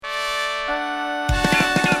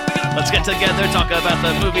Let's get together, talk about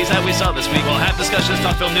the movies that we saw this week. We'll have discussions,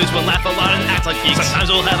 talk film news, we'll laugh a lot and act like geeks. Sometimes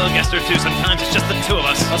we'll have a guest or two, sometimes it's just the two of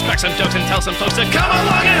us. Let's crack some jokes and tell some folks to come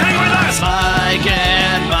along and hang with us. Mike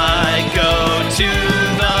and Mike go to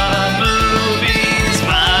the movies.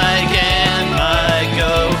 Mike and Mike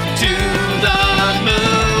go to the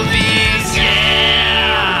movies.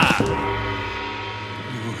 Yeah!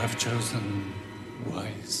 You have chosen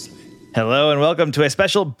wisely. Hello and welcome to a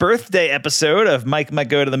special birthday episode of Mike Might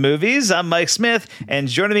Go to the Movies. I'm Mike Smith, and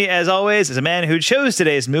joining me as always is a man who chose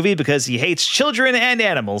today's movie because he hates children and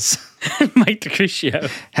animals. Mike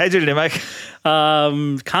DeCrucio. How you doing today,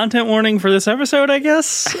 Mike? Content warning for this episode, I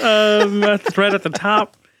guess. Right at the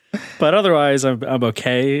top. But otherwise, I'm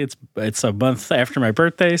okay. It's a month after my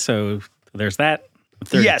birthday, so there's that. I'm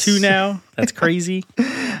 32 now. That's crazy.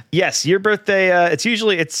 Yes, your birthday.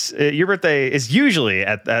 Your birthday is usually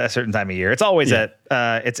at a certain time of year. It's always at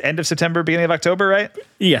it's end of September, beginning of October, right?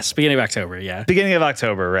 Yes, beginning of October. Yeah, beginning of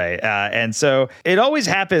October, right? And so it always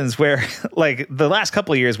happens where, like, the last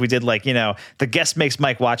couple of years we did, like, the guest makes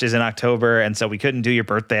Mike watches in October, and so we couldn't do your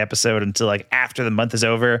birthday episode until like after the month is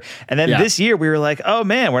over. And then this year we were like, oh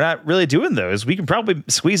man, we're not really doing those. We can probably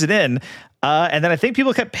squeeze it in. And then I think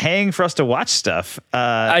people kept paying for us to watch stuff.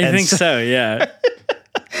 I think so. Yeah.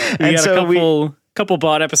 We got a couple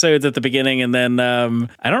bought episodes at the beginning, and then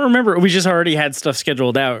I don't remember. We just already had stuff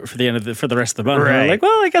scheduled out for the end of for the rest of the month. Right. We were like,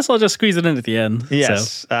 well, I guess I'll just squeeze it in at the end.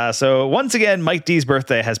 Yes. So once again, Mike D's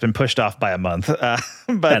birthday has been pushed off by a month.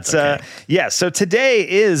 That's okay. So today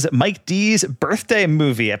is Mike D's birthday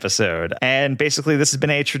movie episode. And basically this has been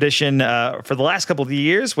a tradition for the last couple of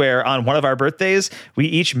years where on one of our birthdays, we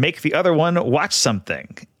each make the other one watch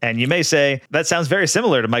something. And you may say, that sounds very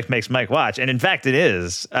similar to Mike Makes Mike Watch. And in fact, it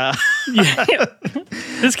is.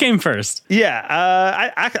 This came first. Yeah.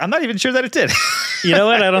 I'm not even sure that it did. You know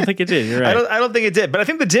what? I don't think it did. You're right. I don't think it did. But I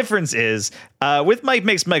think the difference is with Mike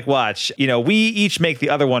Makes Mike Watch, we each make the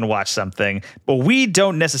other one watch something, but we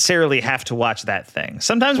don't necessarily have to watch that thing.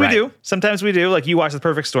 Sometimes we do. Sometimes we do. Like you watched The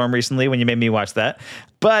Perfect Storm recently when you made me watch that.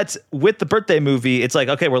 But with the birthday movie, it's like,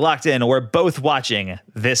 okay, we're locked in. We're both watching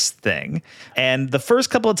this thing. And the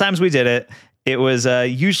first couple of times we did it, it was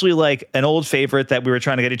usually like an old favorite that we were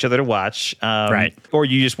trying to get each other to watch, or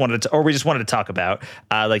we just wanted to talk about.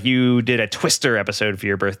 Like you did a Twister episode for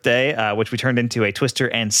your birthday, which we turned into a Twister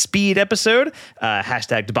and Speed episode.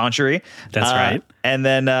 Hashtag debauchery. That's right. And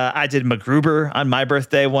then I did MacGruber on my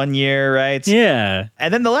birthday one year, right? Yeah.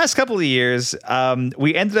 And then the last couple of years,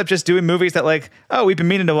 we ended up just doing movies that like, oh, we've been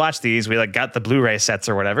meaning to watch these. We like got the Blu-ray sets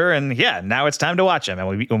or whatever, and now it's time to watch them.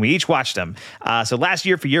 And we each watched them. So last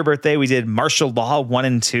year for your birthday, we did Martial Law 1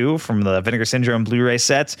 and 2 from the Vinegar Syndrome Blu-ray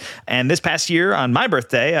set. And this past year on my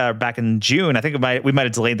birthday, back in June, I think we might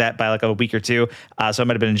have delayed that by like a week or two. So it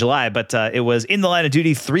might have been in July, but it was In the Line of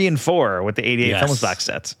Duty 3 and 4 with the 88 Films box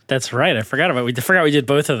sets. That's right. I forgot we did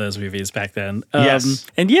both of those movies back then. Yes.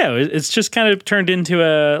 And it's just kind of turned into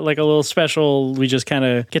a little special. We just kind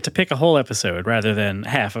of get to pick a whole episode rather than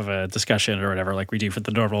half of a discussion or whatever, like we do for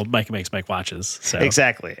the normal Mike Makes Mike Watches. So.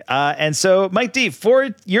 Exactly. And so Mike D, for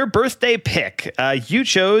your birthday pick, you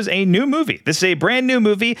chose a new movie. This is a brand new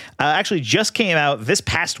movie. Actually just came out this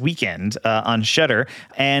past weekend on Shudder.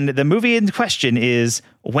 And the movie in question is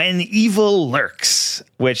When Evil Lurks,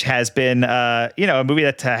 which has been, a movie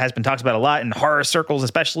that has been talked about a lot in horror circles,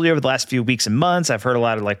 especially over the last few weeks and months. I've heard a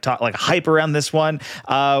lot of hype around this one.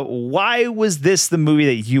 Why was this the movie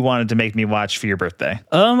that you wanted to make me watch for your birthday?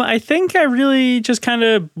 I think I really just kind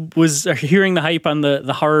of was hearing the hype on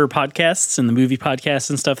the horror podcasts and the movie podcasts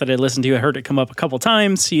and stuff that I listened to. I heard it come up a couple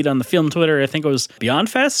times, see it on the film Twitter. I think it was Beyond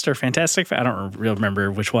Fest or Fantastic Fest. I don't really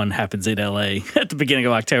remember which one happens in LA at the beginning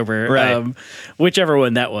of October. Right. Whichever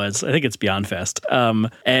one that was. I think it's Beyond Fest.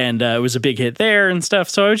 And it was a big hit there and stuff.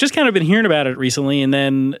 So I've just kind of been hearing about it recently. And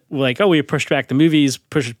then we pushed back the movies,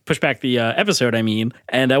 pushed back the episode, I mean.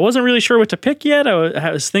 And I wasn't really sure what to pick yet.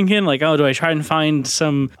 I was thinking do I try and find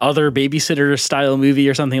some other babysitter style movie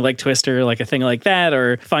or something like Twister, like a thing like that,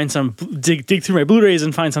 or find some dig through my Blu-rays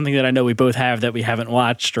and find something that I know we both have that we haven't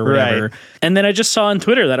watched or whatever. Right. And then I just saw on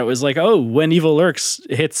Twitter that it was like, oh, When Evil Lurks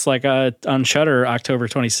hits on Shudder October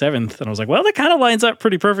 27th. And I was like, well, that kind of lines up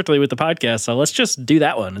pretty perfectly with the podcast. So let's just do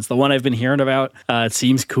that one. It's the one I've been hearing about. It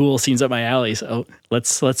seems cool, seems up my alley. So let's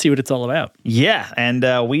see what it's all about. Yeah,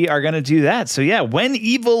 and we are going to do that. So yeah, When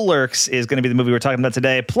Evil Lurks is going to be the movie we're talking about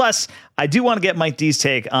today. Plus, I do want to get Mike D's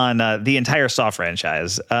take on the entire Saw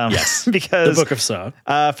franchise. Yes, because the Book of Saw.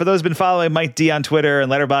 For those who've been following Mike D on Twitter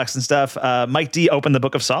and Letterboxd and stuff, Mike D opened the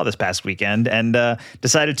Book of Saw this past weekend and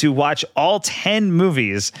decided to watch all 10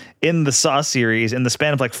 movies in the Saw series in the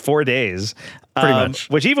span of like 4 days. Pretty much.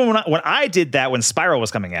 Which even when I did that when Spiral was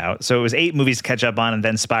coming out, so it was 8 movies to catch up on and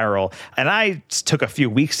then Spiral, and I took a few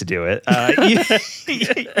weeks to do it.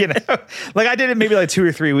 You know, like I did it maybe like 2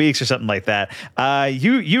 or 3 weeks or something like that.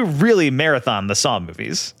 You really marathon the Saw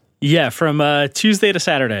movies. Yeah, from Tuesday to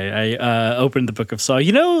Saturday, I opened the Book of Saw.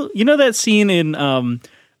 You know that scene in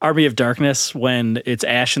Army of Darkness when it's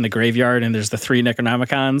Ash in the graveyard and there's the 3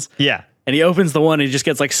 Necronomicons? Yeah. And he opens the one and he just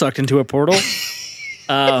gets like sucked into a portal.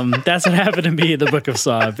 That's what happened to me in the Book of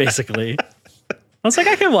Saw, basically. I was like,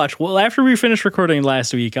 I can watch. Well, after we finished recording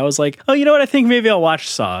last week, I was like, oh, you know what? I think maybe I'll watch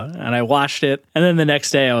Saw. And I watched it. And then the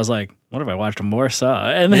next day I was like, what if I watched more Saw?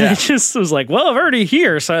 And then I just was like, well, I'm already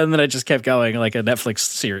here. So and then I just kept going like a Netflix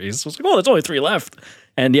series. I was like, oh, there's only 3 left.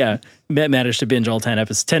 And yeah, managed to binge all 10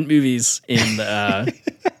 movies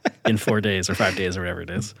in 4 days or 5 days or whatever it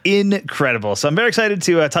is. Incredible. So I'm very excited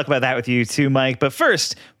to talk about that with you too, Mike. But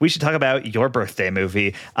first, we should talk about your birthday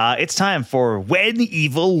movie. It's time for When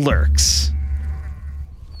Evil Lurks.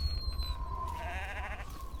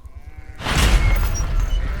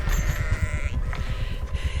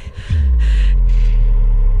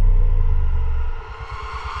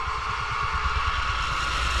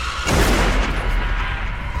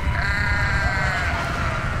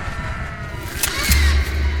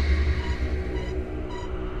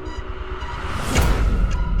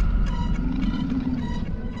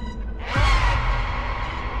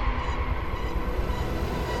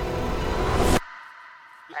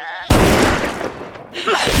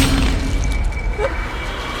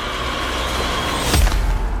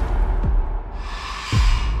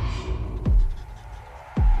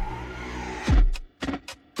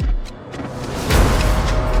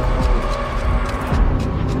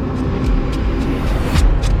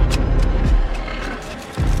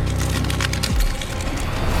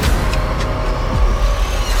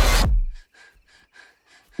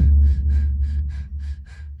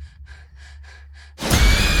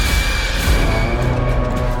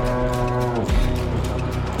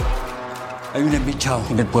 Hay un embichado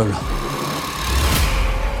en el pueblo.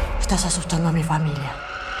 Estás asustando a mi familia.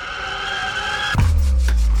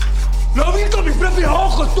 ¡Lo vi con mis propios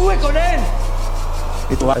ojos! ¡Estuve con él!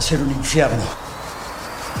 Esto va a ser un infierno.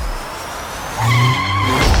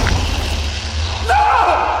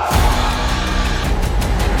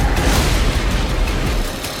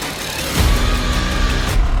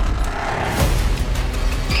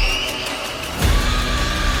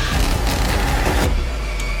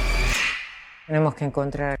 Tenemos que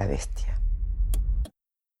encontrar a la bestia.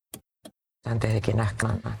 Antes de que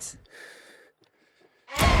nazcan más.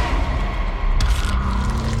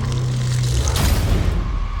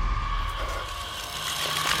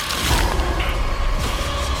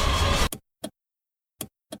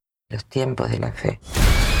 Los tiempos de la fe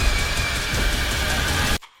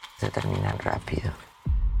se terminan rápido.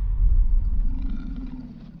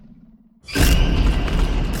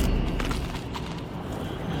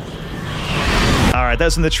 All right, that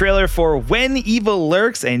was in the trailer for When Evil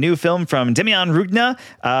Lurks, a new film from Demian Rugna.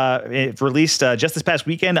 It released just this past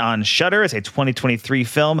weekend on Shudder. It's a 2023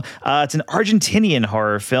 film. It's an Argentinian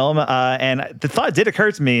horror film. And the thought did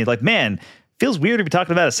occur to me, like, man, feels weird to be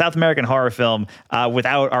talking about a South American horror film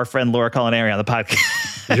without our friend Laura Culinary on the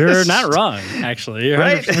podcast. You're not wrong, actually.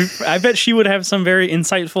 Right? I bet she would have some very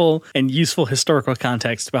insightful and useful historical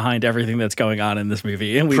context behind everything that's going on in this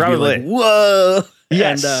movie. And we'd Probably. be like, whoa.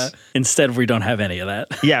 Yes. And instead, we don't have any of that.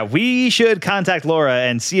 Yeah, we should contact Laura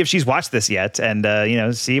and see if she's watched this yet, and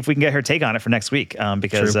see if we can get her take on it for next week.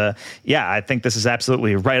 Because I think this is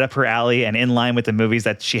absolutely right up her alley and in line with the movies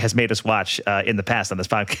that she has made us watch in the past on this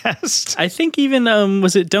podcast. I think even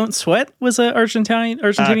was it Don't Sweat was an Argentinian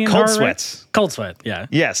Cold horror, Sweat. Right? Cold Sweat, yeah.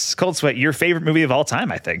 Yes, Cold Sweat, your favorite movie of all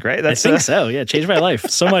time, I think, right? I think so. Yeah, changed my life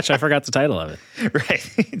so much I forgot the title of it. Right,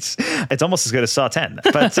 it's almost as good as Saw 10.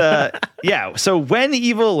 But so When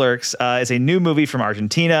Evil Lurks is a new movie from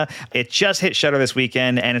Argentina. It just hit Shudder this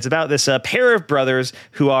weekend, and it's about this pair of brothers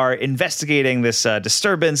who are investigating this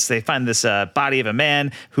disturbance. They find this body of a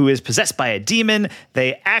man who is possessed by a demon.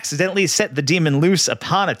 They accidentally set the demon loose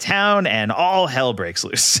upon a town, and all hell breaks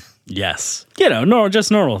loose. Yes.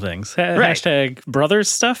 Just normal things. Right. Hashtag brothers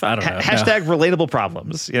stuff. I don't know. Hashtag relatable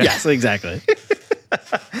problems. Yes, exactly.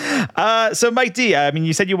 So Mike D, I mean,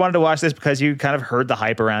 you said you wanted to watch this because you kind of heard the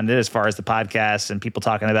hype around it as far as the podcast and people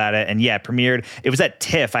talking about it. And yeah, it premiered. It was at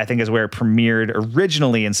TIFF, I think, is where it premiered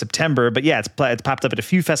originally in September. But yeah, it's popped up at a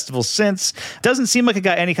few festivals since. Doesn't seem like it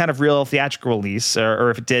got any kind of real theatrical release,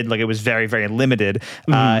 or if it did, like it was very, very limited.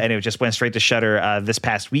 And it just went straight to Shudder this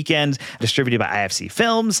past weekend, distributed by IFC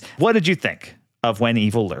Films. What did you think of When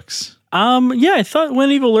Evil Lurks? Yeah, I thought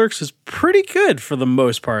When Evil Lurks was pretty good for the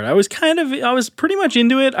most part. I was pretty much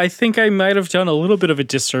into it. I think I might have done a little bit of a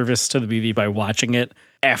disservice to the movie by watching it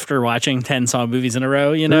after watching 10 Saw movies in a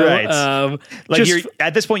row, you know? Right. You're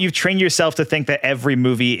at this point, you've trained yourself to think that every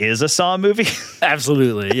movie is a Saw movie.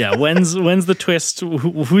 Absolutely. Yeah. When's the twist?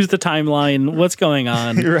 Who's the timeline? What's going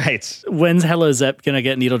on? Right. When's Hello Zep going to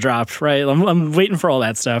get needle dropped? Right. I'm waiting for all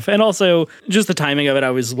that stuff. And also just the timing of it.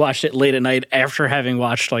 I watched it late at night after having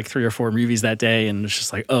watched like 3 or 4 movies that day. And it's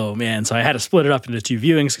just like, oh man. So I had to split it up into 2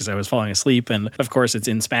 viewings because I was falling asleep. And of course it's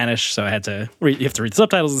in Spanish. So I had to you have to read the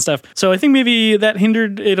subtitles and stuff. So I think maybe that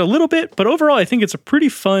hindered it a little bit, but overall I think it's a pretty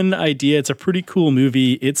fun idea. It's a pretty cool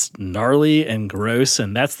movie. It's gnarly and gross,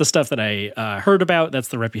 and that's the stuff that I heard about. That's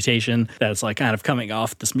the reputation that's like kind of coming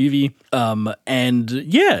off this movie. And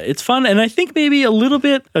yeah, it's fun, and I think maybe a little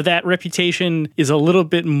bit of that reputation is a little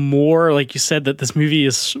bit more, like you said, that this movie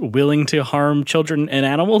is willing to harm children and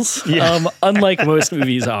animals, unlike most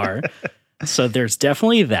movies are. So there's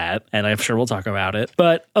definitely that, and I'm sure we'll talk about it.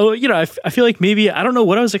 But, I feel like maybe, I don't know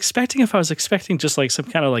what I was expecting, if I was expecting just like some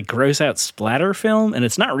kind of like gross out splatter film, and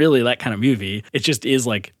it's not really that kind of movie. It just is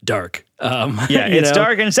like dark. It's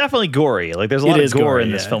dark and it's definitely gory. Like there's a lot of gore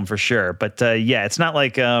in this film for sure. But it's not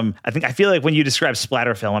like I feel like when you describe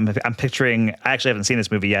splatter film, I'm picturing. I actually haven't seen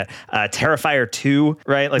this movie yet. Terrifier 2,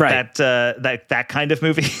 right? Like that kind of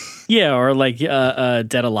movie. Yeah, or like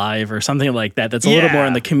Dead Alive or something like that. That's a little more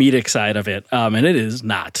on the comedic side of it. And it is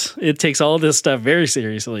not. It takes all of this stuff very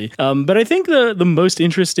seriously. But I think the most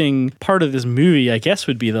interesting part of this movie, I guess,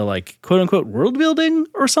 would be the like quote unquote world building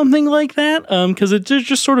or something like that. Because it's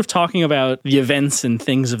just sort of talking about the events and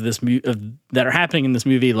things of this that are happening in this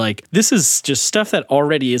movie. Like this is just stuff that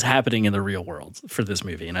already is happening in the real world for this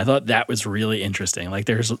movie, and I thought that was really interesting. Like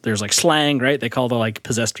there's like slang, right? They call the like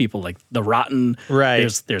possessed people like the rotten.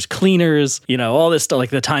 Right. There's cleaners. All this stuff, like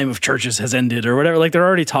the time of churches has ended or whatever. Like they're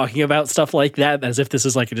already talking about stuff like that as if this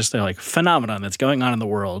is like just a like phenomenon that's going on in the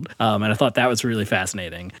world. And I thought that was really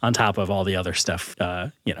fascinating. On top of all the other stuff,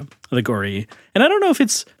 the gory. And I don't know if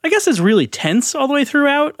I guess it's really tense all the way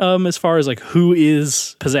throughout. As far as like who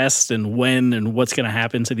is possessed and when and what's going to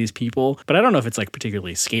happen to these people. But I don't know if it's like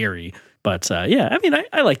particularly scary. But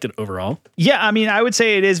I liked it overall. Yeah, I would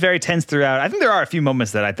say it is very tense throughout. I think there are a few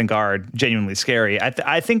moments that I think are genuinely scary.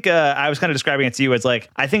 I think I was kind of describing it to you as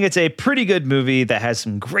like, I think it's a pretty good movie that has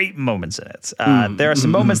some great moments in it. There are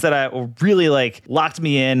some moments that really like locked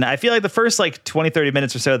me in. I feel like the first like 20, 30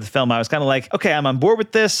 minutes or so of the film, I was kind of like, okay, I'm on board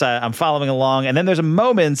with this. I'm following along. And then there's a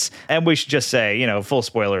moments, and we should just say, full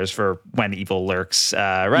spoilers for When Evil Lurks,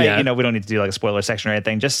 right? Yeah. We don't need to do like a spoiler section or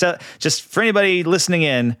anything. Just for anybody listening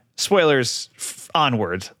in, spoilers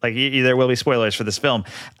onward. Like there will be spoilers for this film.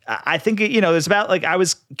 I think, there's about like, I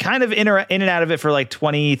was kind of in and out of it for like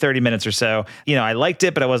 20, 30 minutes or so. I liked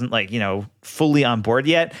it, but I wasn't like, fully on board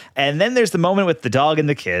yet. And then there's the moment with the dog and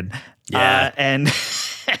the kid. Yeah. And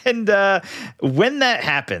when that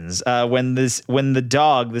happens, when the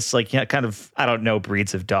dog, this like kind of, I don't know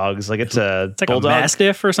breeds of dogs, like it's like bulldog, a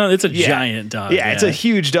mastiff or something. It's a giant dog. Yeah, it's a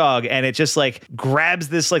huge dog, and it just like grabs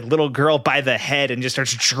this like little girl by the head and just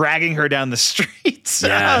starts dragging her down the streets.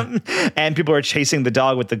 Yeah. And people are chasing the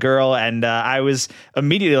dog with the girl, and I was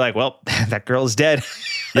immediately like, well, that girl is dead.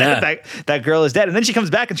 Yeah. that girl is dead. And then she comes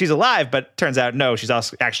back and she's alive, but turns out no, she's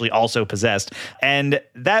actually also possessed. And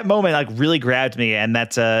that moment like really grabbed me, and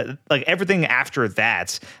that's like everything after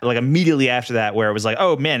that, like immediately after that, where it was like,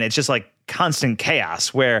 oh man, it's just like constant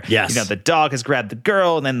chaos where the dog has grabbed the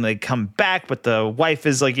girl, and then they come back, but the wife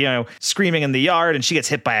is like screaming in the yard, and she gets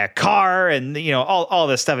hit by a car, and all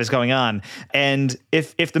this stuff is going on. And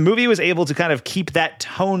if the movie was able to kind of keep that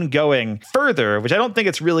tone going further, which I don't think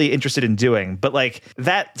it's really interested in doing, but like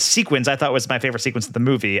that sequence I thought was my favorite sequence of the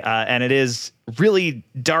movie, and it is really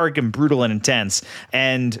dark and brutal and intense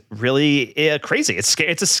and really crazy.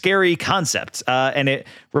 It's a scary concept, and it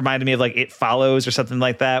reminded me of like It Follows or something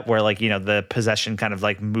like that, where like the possession kind of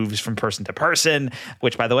like moves from person to person,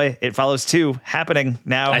 which by the way, It Follows 2 happening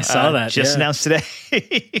now. I saw that just announced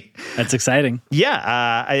today. That's exciting.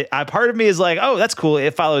 Yeah. I part of me is like, oh, that's cool,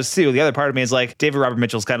 It Follows 2. The other part of me is like, David Robert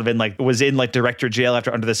Mitchell's kind of was in director jail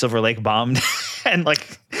after Under the Silver Lake bombed, and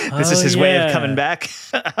like this is his way of coming back,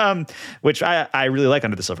 which I really like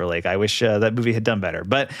Under the Silver Lake. I wish that movie had done better,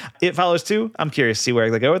 but It Follows 2, I'm curious to see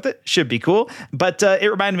where they go with it. Should be cool. But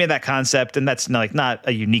it reminded me of that concept, and that's not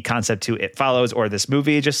a unique concept to It Follows or this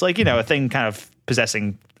movie, just like a thing kind of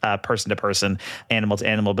possessing person to person, animal to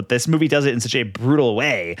animal. But this movie does it in such a brutal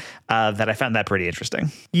way that I found that pretty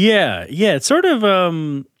interesting. Yeah. It's sort of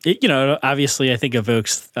obviously I think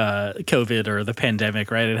evokes COVID or the pandemic,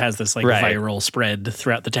 right? It has this like viral spread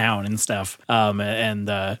throughout the town and stuff. And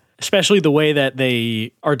especially the way that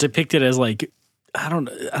they are depicted as like, I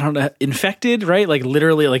don't know, infected, right? Like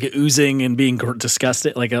literally like oozing and being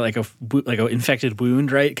disgusted, like a infected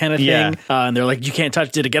wound, right? Kind of thing. Yeah. And they're like, you can't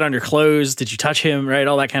touch, did it get on your clothes? Did you touch him? Right?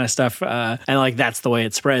 All that kind of stuff. And like, that's the way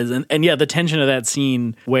it spreads. And yeah, the tension of that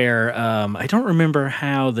scene where, I don't remember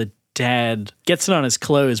how the dad gets it on his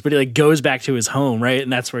clothes, but he like goes back to his home, right?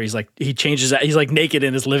 And that's where he's like, he changes, he's like naked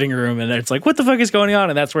in his living room, and it's like, what the fuck is going on?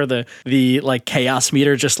 And that's where the like chaos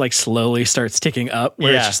meter just like slowly starts ticking up,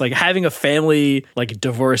 where it's just like having a family, like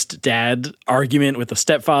divorced dad argument with the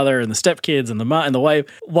stepfather and the stepkids and the mom and the wife,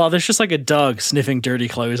 while there's just like a dog sniffing dirty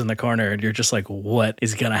clothes in the corner, and you're just like, what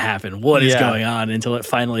is gonna happen? What is going on? Until it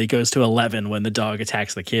finally goes to 11 when the dog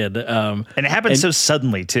attacks the kid. And it happens so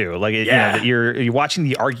suddenly too. Like you know, you're watching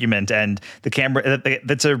the argument, and the camera,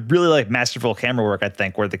 that's a really like masterful camera work, I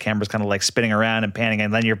think, where the camera's kind of like spinning around and panning,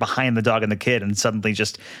 and then you're behind the dog and the kid, and suddenly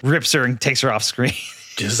just rips her and takes her off screen.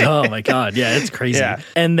 Just, oh my God. Yeah, it's crazy. Yeah.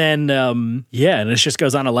 And then, and it just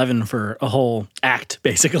goes on 11 for a whole act,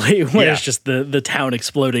 basically, where it's just the town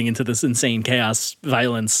exploding into this insane chaos,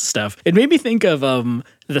 violence stuff. It made me think of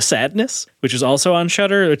The Sadness, which is also on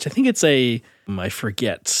Shudder, which I think it's I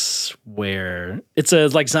forget where. It's a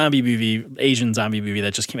like zombie movie, Asian zombie movie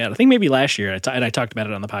that just came out, I think maybe last year. And I talked about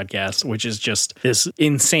it on the podcast, which is just this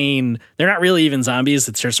insane, they're not really even zombies.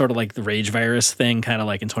 It's just sort of like the rage virus thing, kind of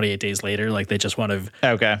like in 28 Days Later. Like they just want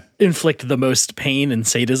to inflict the most pain and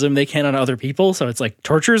sadism they can on other people. So it's like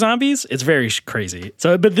torture zombies. It's very crazy.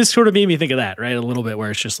 So, but this sort of made me think of that, right? A little bit,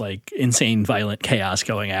 where it's just like insane, violent chaos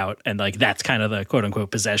going out. And like that's kind of the quote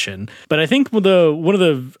unquote possession. But I think one of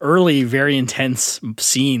the early, very intense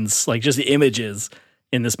scenes, like just the images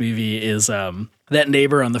in this movie, is that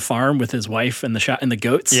neighbor on the farm with his wife and the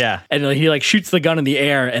goats. Yeah. And he like shoots the gun in the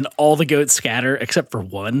air, and all the goats scatter except for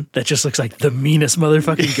one that just looks like the meanest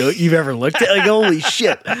motherfucking goat you've ever looked at. Like, holy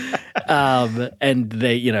shit. And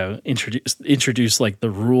they, introduce like the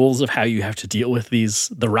rules of how you have to deal with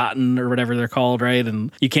the rotten or whatever they're called, right?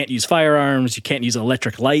 And you can't use firearms, you can't use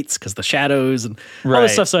electric lights because the shadows and all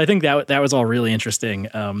this stuff. So I think that was all really interesting.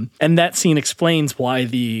 And that scene explains why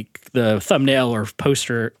the thumbnail or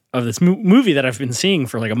poster of this movie that I've been seeing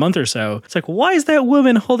for like a month or so, it's like, why is that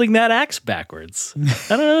woman holding that axe backwards?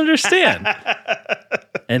 I don't understand.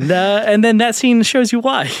 And then that scene shows you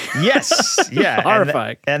why. Yes, yeah,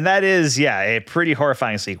 horrifying. And that is a pretty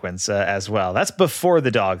horrifying sequence as well. That's before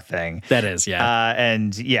the dog thing. That is,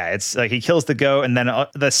 it's like he kills the goat, and then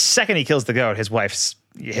the second he kills the goat, his wife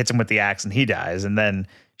hits him with the axe, and he dies, and then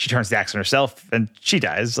she turns the axe on herself and she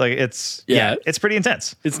dies. Like it's pretty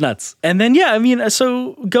intense. It's nuts. And then,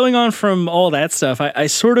 so going on from all that stuff, I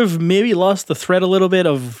sort of maybe lost the thread a little bit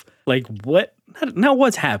of like,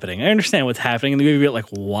 what's happening? I understand what's happening in the movie, but like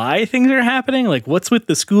why things are happening, like what's with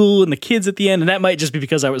the school and the kids at the end. And that might just be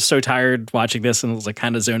because I was so tired watching this and was like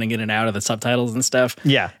kind of zoning in and out of the subtitles and stuff.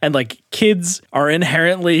 Yeah. And like kids are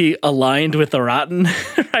inherently aligned with the rotten,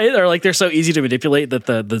 right? Or like they're so easy to manipulate that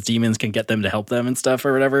the demons can get them to help them and stuff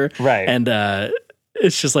or whatever. Right. And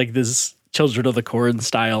it's just like this Children of the Corn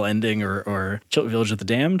style ending or Village of the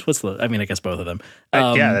Damned. I guess both of them.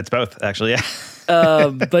 That's both actually. Yeah.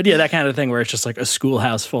 But that kind of thing where it's just like a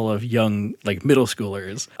schoolhouse full of young, like middle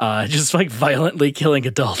schoolers, just like violently killing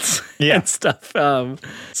adults and stuff.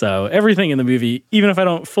 So everything in the movie, even if I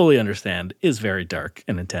don't fully understand, is very dark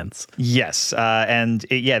and intense. Yes.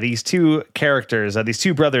 These two characters, these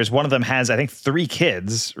two brothers, one of them has, I think, 3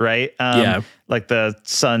 kids, right? Like the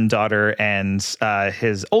son, daughter, and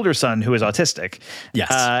his older son who is autistic.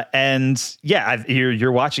 Yes.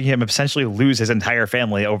 You're watching him essentially lose his entire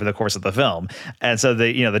family over the course of the film. And so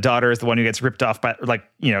the daughter is the one who gets ripped off by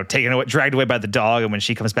dragged away by the dog. And when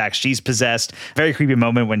she comes back, she's possessed. Very creepy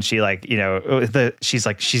moment when she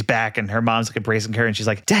she's back and her mom's like embracing her and she's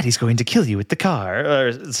like, "Daddy's going to kill you with the car,"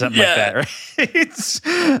 or something like that.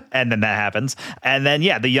 Right. And then that happens. And then,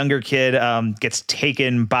 the younger kid gets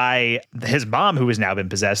taken by his mom, who has now been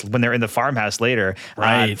possessed, when they're in the farmhouse later.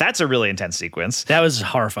 Right. That's a really intense sequence. That was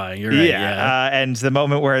horrifying. You're right. And the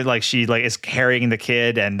moment where like she like is carrying the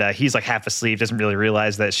kid and he's like half asleep, doesn't really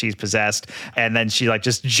realize that she's possessed, and then she like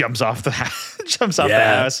just jumps off the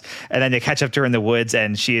house, and then they catch up to her in the woods,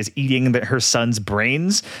 and she is eating her son's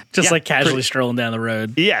brains, just like casually strolling down the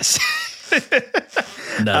road. Yes.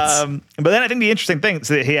 Nuts. But then I think the interesting thing is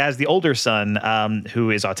that he has the older son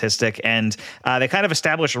who is autistic, and they kind of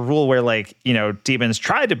establish a rule where, like, you know, demons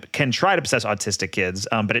can try to possess autistic kids,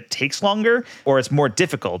 but it takes longer or it's more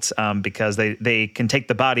difficult because they can take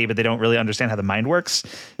the body, but they don't really understand how the mind works.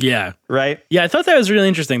 Yeah. Right. Yeah, I thought that was really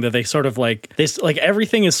interesting that they sort of like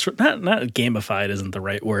everything is not gamified isn't the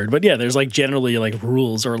right word, but yeah, there's like generally like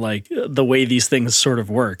rules or like the way these things sort of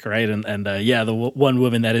work, right? And the one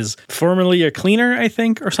woman that is formerly a cleaner, I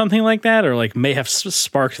think, or something like that, or like may have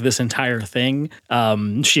sparked this entire thing.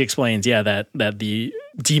 She explains, that the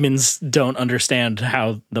demons don't understand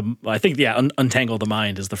how untangle the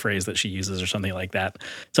mind is the phrase that she uses or something like that.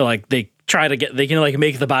 So like they can like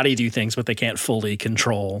make the body do things, but they can't fully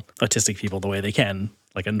control autistic people the way they can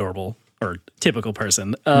like a normal or typical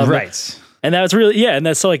person. Right. And that's really, and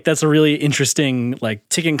that's a really interesting like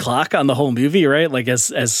ticking clock on the whole movie, right? Like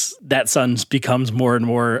as that son becomes more and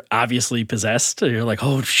more obviously possessed, you're like,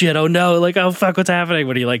 oh shit, oh no, like, oh fuck, what's happening?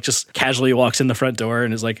 When he like just casually walks in the front door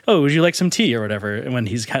and is like, oh, would you like some tea or whatever? And when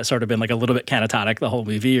he's sort of been like a little bit catatonic the whole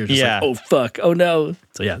movie, you're just like, oh fuck, oh no.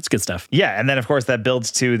 So yeah, it's good stuff. Yeah, and then of course that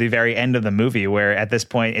builds to the very end of the movie where at this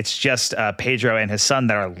point it's just Pedro and his son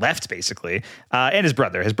that are left basically, and his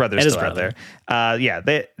brother. His brother's still out there.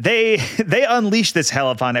 They unleash this hell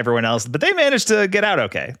upon everyone else, but they managed to get out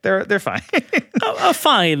okay. They're fine. A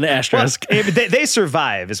fine asterisk. Well, they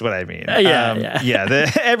survive is what I mean.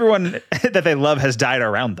 Everyone that they love has died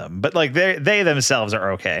around them, but like they themselves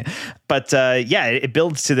are okay. But it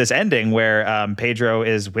builds to this ending where Pedro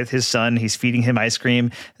is with his son. He's feeding him ice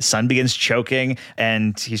cream. The son begins choking,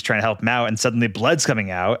 and he's trying to help him out. And suddenly, blood's coming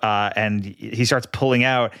out, and he starts pulling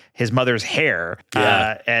out his mother's hair.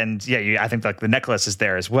 I think like the necklace is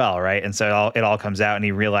there as well, right? And so it all comes out, and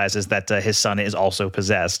he realizes that his son is also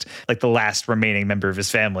possessed, like the last remaining member of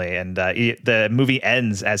his family. And the movie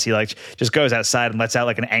ends as he like just goes outside and lets out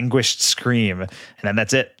like an anguished scream, and then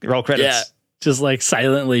that's it. Roll credits. Yeah. Just like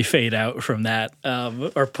silently fade out from that,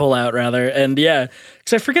 or pull out rather. And yeah,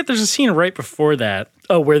 because I forget there's a scene right before that.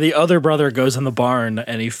 Oh, where the other brother goes in the barn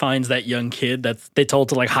and he finds that young kid that they told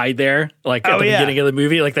to like hide there, like at the beginning of the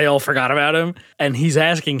movie, like they all forgot about him. And he's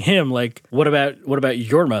asking him like, what about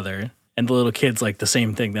your mother? And the little kid's like, the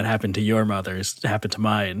same thing that happened to your mother's happened to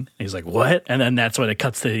mine. And he's like, what? And then that's when it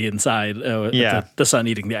cuts to the inside. The son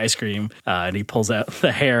eating the ice cream. And he pulls out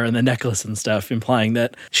the hair and the necklace and stuff, implying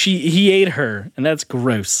that he ate her. And that's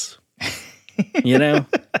gross. You know?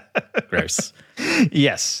 Gross.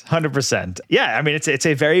 Yes, 100%. Yeah, I mean, it's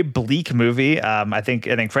a very bleak movie. I think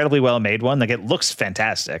an incredibly well made one. Like it looks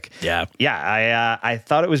fantastic. Yeah. Yeah, I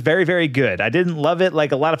thought it was very, very good. I didn't love it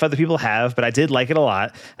like a lot of other people have, but I did like it a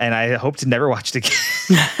lot, and I hope to never watch it again.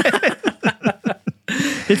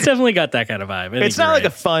 It's definitely got that kind of vibe. It's not like a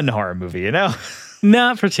fun horror movie, you know?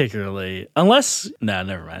 Not particularly. Unless,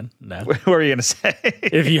 never mind. No. What were you going to say?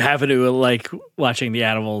 If you happen to like watching the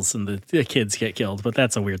animals and the kids get killed, but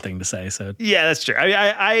that's a weird thing to say. So yeah, that's true.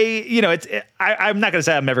 I'm not going to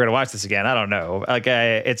say I'm never going to watch this again. I don't know. Like,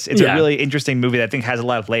 it's a really interesting movie that I think has a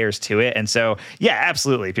lot of layers to it, and so yeah,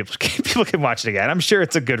 absolutely, people can watch it again. I'm sure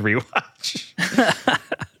it's a good rewatch.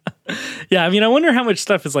 Yeah, I mean, I wonder how much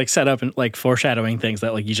stuff is like set up and like foreshadowing things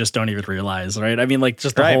that like you just don't even realize, right? I mean, like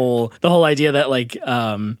just the whole idea that like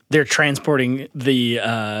they're transporting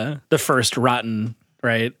the first rotten,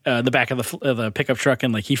 right, the back of the pickup truck,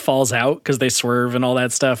 and like he falls out because they swerve and all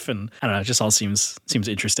that stuff, and I don't know, it just all seems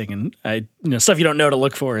interesting, and stuff you don't know to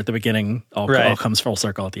look for at the beginning all comes full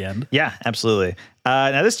circle at the end. Yeah, absolutely.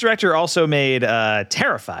 Now, this director also made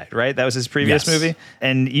Terrified, right? That was his previous movie.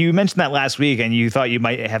 And you mentioned that last week, and you thought you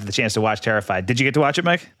might have the chance to watch Terrified. Did you get to watch it,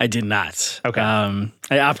 Mike? I did not. Okay.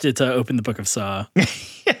 I opted to open the Book of Saw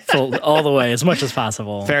all the way as much as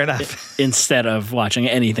possible. Fair enough. Instead of watching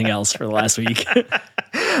anything else for the last week.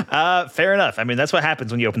 Fair enough. I mean, that's what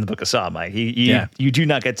happens when you open the Book of Saw, Mike. You do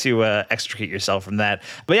not get to extricate yourself from that.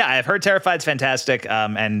 But yeah, I've heard Terrified's fantastic,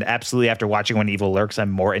 and absolutely after watching When Evil Lurks,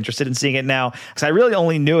 I'm more interested in seeing it now, because I really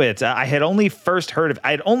only knew it. I had only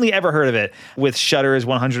ever heard of it with Shudder's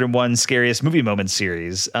 101 Scariest Movie Moments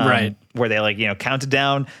series, right? Where they counted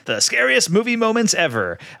down the scariest movie moments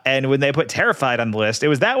ever. And when they put Terrified on the list, it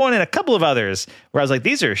was that one and a couple of others where I was like,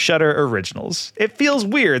 these are Shudder originals. It feels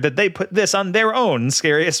weird that they put this on their own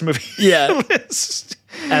scariest movie list.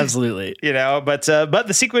 Absolutely. But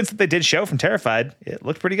the sequence that they did show from Terrified, it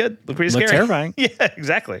looked pretty good. Looked pretty scary. Terrifying. Yeah,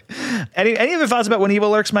 exactly. Any other thoughts about When Evil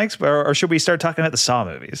Lurks, Mike? Or should we start talking about the Saw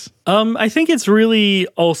movies? I think it's really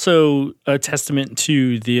also a testament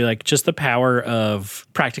to the just the power of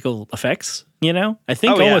practical effects. I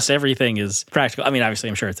think almost everything is practical. I mean, obviously,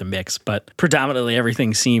 I'm sure it's a mix, but predominantly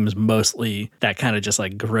everything seems mostly that kind of just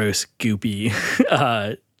gross, goopy,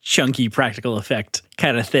 chunky practical effect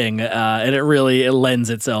kind of thing, and it lends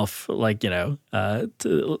itself lends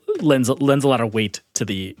a lot of weight to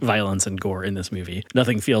the violence and gore in this movie.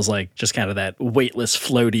 Nothing feels like just kind of that weightless,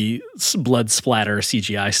 floaty, blood splatter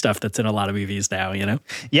CGI stuff that's in a lot of movies now.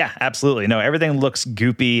 Yeah, absolutely. No, everything looks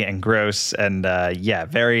goopy and gross and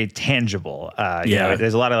very tangible.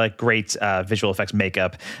 There's a lot of great visual effects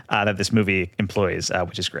makeup that this movie employs,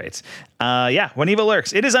 which is great. When Evil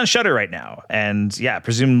Lurks, it is on Shudder right now, and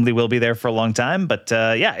presumably will be there for a long time. But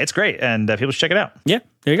it's great, and people should check it out. Yeah.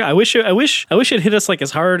 There you go. I wish it hit us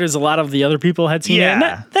as hard as a lot of the other people had seen it. And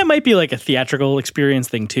that might be a theatrical experience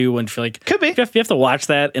thing too. When could be. If you have to watch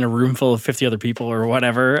that in a room full of 50 other people or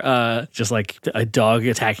whatever, just like a dog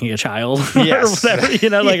attacking a child or whatever.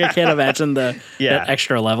 I can't imagine that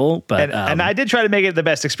extra level. But and I did try to make it the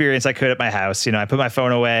best experience I could at my house. I put my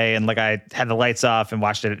phone away and I had the lights off and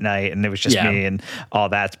watched it at night, and it was just me and all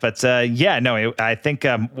that. But I think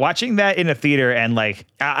watching that in a theater and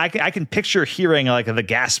I can picture hearing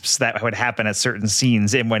the gasps that would happen at certain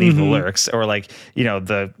scenes in When Evil Lurks, or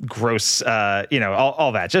the gross,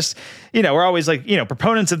 all that. Just, we're always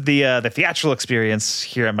proponents of the theatrical experience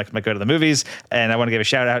here at Might Go to the Movies. And I want to give a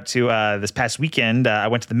shout out to this past weekend. I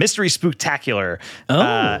went to the Mystery Spooktacular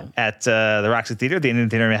at the Roxy Theater, the Indian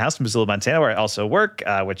Theater in my house in Missoula, Montana, where I also work,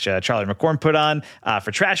 which Charlie McCorm put on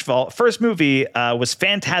for Trash Vault. First movie was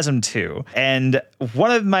Phantasm 2. And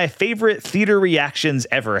one of my favorite theater reactions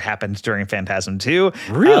ever happened during Phantasm 2.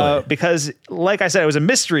 Really? Because, like I said, it was a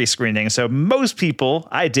mystery screening, so most people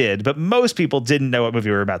didn't know what movie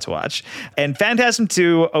we were about to watch. And Phantasm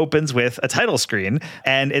 2 opens with a title screen,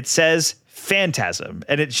 and it says Phantasm,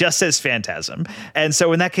 and it just says Phantasm. And so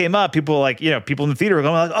when that came up, people people in the theater were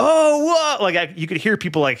going oh, what? You could hear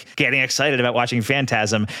people getting excited about watching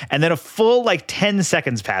Phantasm, and then a full 10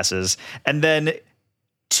 seconds passes, and then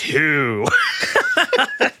 2.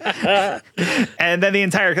 And then the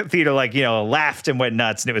entire theater laughed and went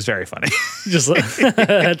nuts, and it was very funny.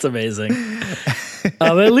 That's amazing.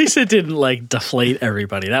 At least it didn't deflate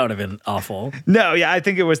everybody. That would have been awful. No, I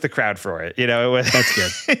think it was the crowd for it. It was.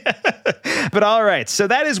 That's good. But all right, so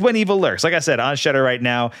that is When Evil Lurks. Like I said, on Shudder right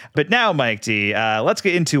now. But now, Mike D, let's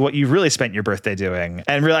get into what you really spent your birthday doing.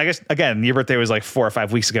 And really, I guess again, your birthday was 4 or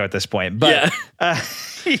 5 weeks ago at this point. But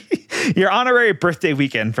your honorary birthday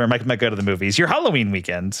weekend for Mike Might Go to the Movies, your Halloween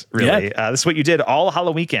weekend, really. This is what you did all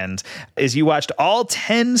Halloween weekend, is you watched all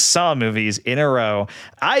 10 Saw movies in a row.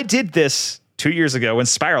 I did this 2 years ago when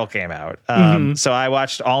Spiral came out. So I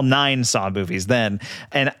watched all 9 Saw movies then,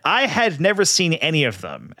 and I had never seen any of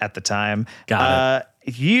them at the time. Got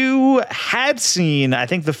it. You had seen, I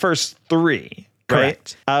think, the first 3.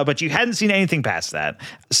 Correct. Right? But you hadn't seen anything past that.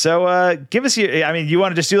 So give us you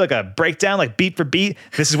want to just do a breakdown, beat for beat?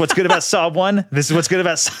 This is what's good about Saw 1. This is what's good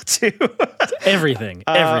about Saw 2. Everything.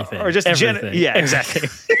 Or just everything. Yeah, exactly.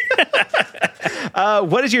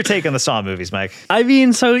 What is your take on the Saw movies, Mike? I mean,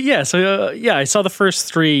 I saw the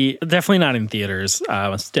first 3, definitely not in theaters. I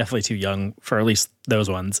was definitely too young for at least those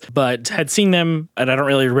ones, but had seen them, and I don't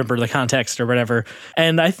really remember the context or whatever.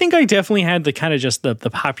 And I think I definitely had the kind of just the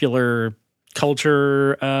popular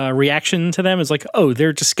culture reaction to them is oh,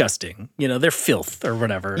 they're disgusting, they're filth or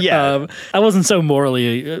whatever. I wasn't so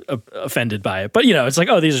morally offended by it, but it's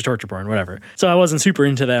oh, these are torture porn, whatever. So I wasn't super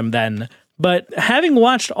into them then. But having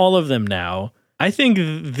watched all of them now, I think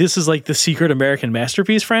this is the secret American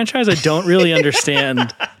masterpiece franchise. I don't really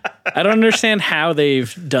understand. I don't understand how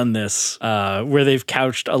they've done this, where they've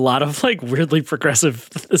couched a lot of weirdly progressive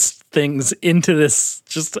things into this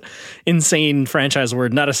just insane franchise where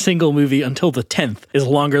not a single movie until the 10th is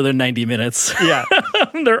longer than 90 minutes. Yeah.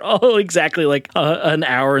 They're all exactly an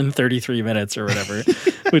hour and 33 minutes or whatever,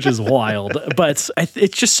 which is wild. But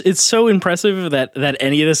it's so impressive that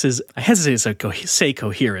any of this is, I hesitate to say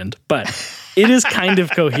coherent, but it is kind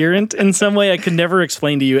of coherent in some way. I could never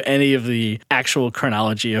explain to you any of the actual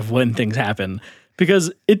chronology of when things happen,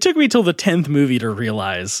 because it took me till the 10th movie to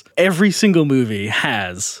realize every single movie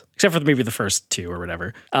has, except for maybe the first 2 or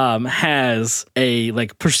whatever, has a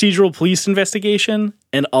procedural police investigation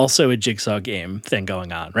and also a jigsaw game thing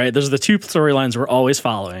going on, right? Those are the 2 storylines we're always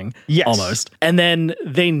following, almost. And then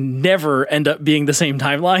they never end up being the same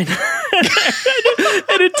timeline.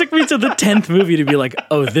 And it took me to the 10th movie to be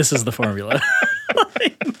oh, this is the formula.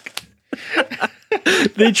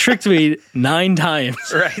 They tricked me 9 times.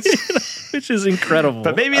 Right. Which is incredible.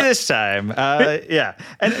 But maybe this time. Yeah.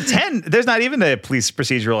 And 10, there's not even a police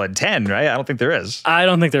procedural in 10, right? I don't think there is. I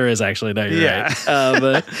don't think there is, actually. No, you're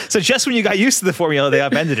right. So just when you got used to the formula, they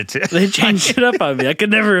upended it too. They changed it up on me. I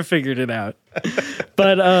could never have figured it out.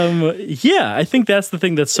 But yeah, I think that's the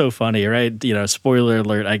thing that's so funny, right? You know, spoiler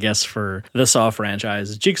alert, I guess, for the Saw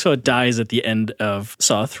franchise. Jigsaw dies at the end of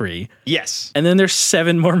Saw 3. Yes. And then there's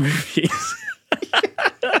 7 more movies.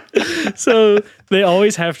 So they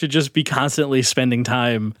always have to just be constantly spending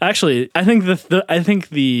time. Actually, I think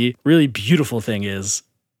the really beautiful thing is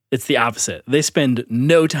it's the opposite. They spend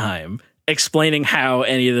no time explaining how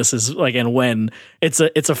any of this is like and when. It's a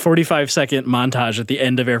 45-second montage at the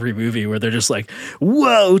end of every movie where they're just like,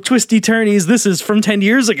 whoa, twisty turnies, this is from 10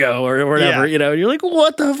 years ago or whatever, you know, and you're like,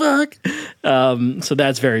 what the fuck? So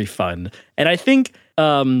that's very fun. And I think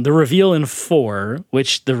the reveal in 4,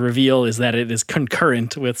 which the reveal is that it is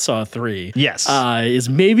concurrent with Saw 3, yes, is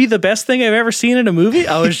maybe the best thing I've ever seen in a movie.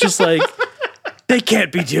 I was just like, they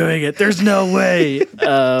can't be doing it. There's no way.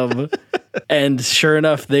 And sure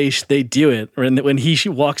enough, they do it. When he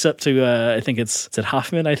walks up to, I think it's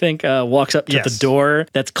Hoffman, walks up to the door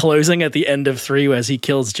that's closing at the end of 3 as he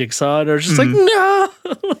kills Jigsaw. And they're just like, no,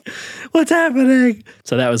 what's happening?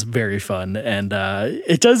 So that was very fun. And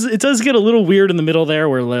it does get a little weird in the middle there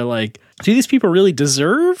where they're like, do these people really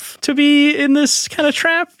deserve to be in this kind of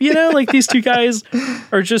trap? You know, like these 2 guys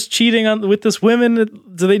are just cheating with this woman.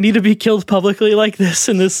 Do they need to be killed publicly like this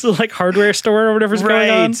in this like hardware store or whatever's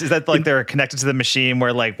going on? Is that like they're connected to the machine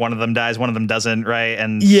where like one of them dies, one of them doesn't, right?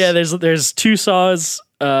 And yeah, there's 2 saws,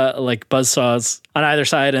 like buzz saws on either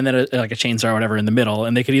side, and then like a chainsaw or whatever in the middle,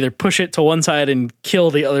 and they could either push it to one side and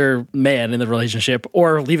kill the other man in the relationship,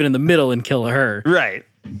 or leave it in the middle and kill her. Right.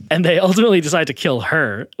 And they ultimately decide to kill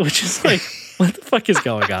her, which is like, what the fuck is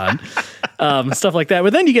going on? Stuff like that.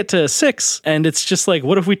 But then you get to 6, and it's just like,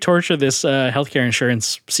 what if we torture this healthcare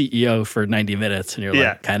insurance CEO for 90 minutes? And you're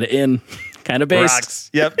like, kind of in, kind of based.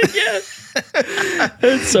 Rocks. Yep. Yeah.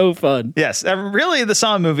 It's so fun. Yes. Really, the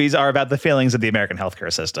Saw movies are about the failings of the American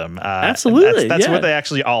healthcare system. Absolutely. That's what they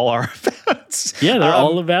actually all are about. Yeah, they're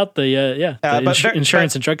all about the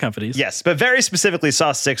insurance and drug companies. Yes, but very specifically,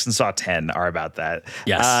 Saw 6 and Saw 10 are about that.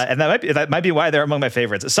 Yes. And that might be why they're among my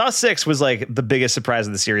favorites. Saw 6 was like the biggest surprise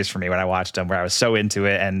of the series for me when I watched them, where I was so into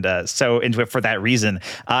it and so into it for that reason.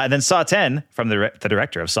 And then Saw 10, from the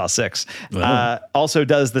director of Saw 6, also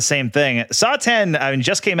does the same thing. Saw 10, I mean,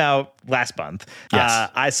 just came out last month. Yes.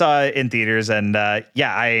 I saw it in theaters, and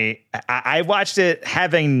I watched it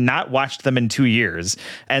having not watched them in 2 years.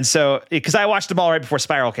 And so, because I watched them all right before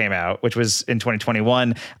Spiral came out, which was in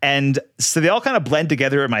 2021. And so they all kind of blend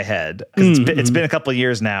together in my head. It's been a couple of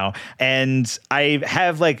years now. And I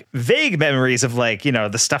have like vague memories of like, you know,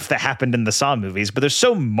 the stuff that happened in the Saw movies, but there's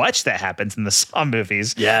so much that happens in the Saw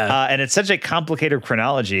movies. Yeah. And it's such a complicated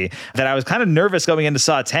chronology that I was kind of nervous going into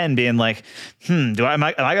Saw 10 being like, am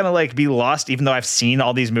I going to like be lost even though I've seen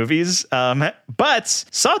all these movies? But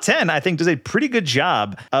Saw 10, I think, does a pretty good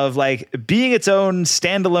job of like being its own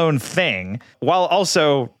standalone thing while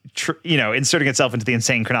also inserting itself into the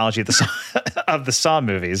insane chronology of the Saw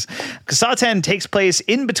movies. Because Saw 10 takes place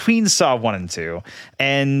in between Saw 1 and 2,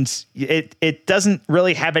 and it doesn't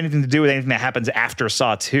really have anything to do with anything that happens after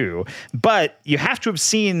Saw 2. But you have to have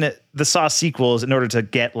seen the Saw sequels in order to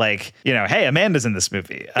get like, hey, Amanda's in this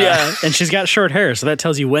movie. Yeah, and she's got short hair, so that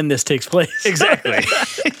tells you when this takes place. Exactly.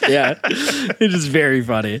 Yeah, it is very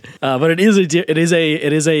funny. But it is a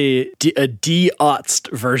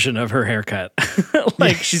de-aughts version of her haircut.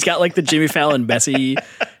 Like she's got like the Jimmy Fallon Bessie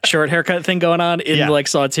short haircut thing going on in like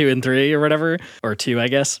Saw 2 and 3 or whatever, or 2, I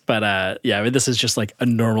guess. But I mean, this is just like a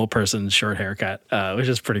normal person's short haircut, which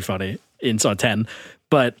is pretty funny in Saw 10.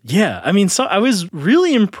 But yeah, I mean, I was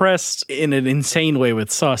really impressed in an insane way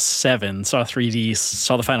with Saw 7, Saw 3D,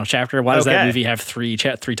 Saw the Final Chapter. Why does that movie have three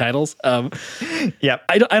titles? Yep.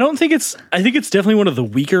 I don't think I think it's definitely one of the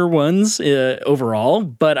weaker ones overall,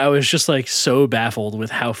 but I was just like so baffled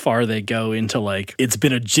with how far they go into like, it's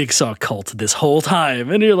been a Jigsaw cult this whole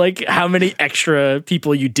time. And you're like, how many extra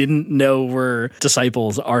people you didn't know were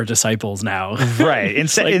disciples are disciples now. Right. In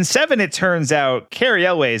 7, it turns out Cary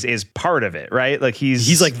Elwes is part of it, right? Like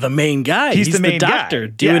He's like the main guy. He's the main doctor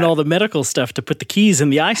doing all the medical stuff to put the keys in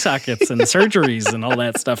the eye sockets and the surgeries and all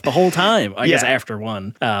that stuff the whole time. I guess after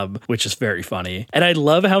 1, which is very funny. And I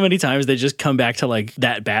love how many times they just come back to like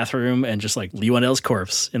that bathroom and just like Lee Whannell's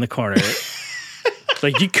corpse in the corner.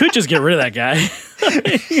 Like you could just get rid of that guy.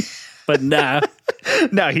 But nah.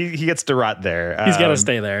 No, he gets to rot there. He's got to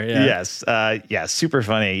stay there. Yeah. Yes. Yeah. Super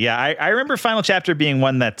funny. Yeah. I remember Final Chapter being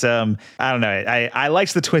one that I don't know. I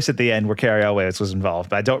liked the twist at the end where Cary Elwes was involved,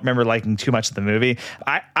 but I don't remember liking too much of the movie.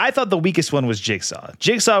 I thought the weakest one was Jigsaw.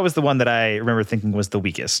 Jigsaw was the one that I remember thinking was the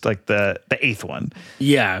weakest, like the eighth one.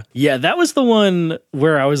 Yeah. Yeah. That was the one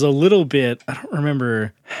where I was a little bit, I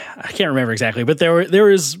can't remember exactly, but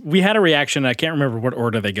we had a reaction. I can't remember what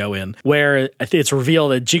order they go in, where it's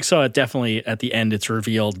revealed that Jigsaw, definitely at the end, it's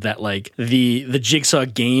revealed that like the Jigsaw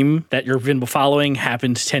game that you've been following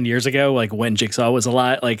happened 10 years ago, like when Jigsaw was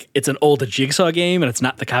alive. Like it's an old Jigsaw game and it's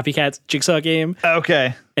not the copycat Jigsaw game.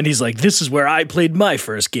 Okay. And he's like, this is where I played my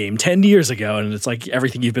first game 10 years ago. And it's like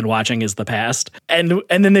everything you've been watching is the past. And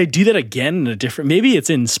then they do that again in a different, maybe it's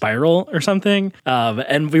in Spiral or something.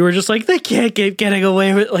 And we were just like, they can't keep getting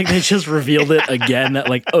away with it. Like they just revealed it again that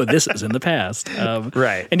like, oh, this is in the past.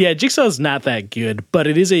 Right. And yeah, Jigsaw's not that good, but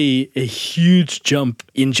it is a huge jump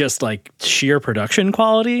in just like sheer production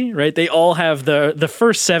quality, right? They all have the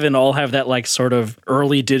first 7 all have that like sort of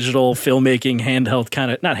early digital filmmaking handheld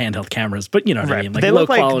kind of, not handheld cameras, but you know what I mean? Like they low look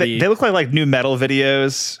like quality. they look like new metal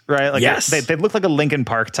videos, right? Like yes. They look like a Linkin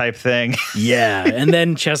Park type thing. Yeah. And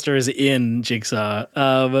then Chester is in Jigsaw.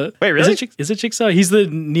 Wait, really? Is it Jigsaw? He's the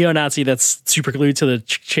neo-Nazi that's super glued to the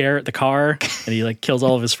chair at the car and he like kills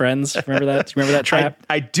all of his friends. Remember that? Do you remember that trap?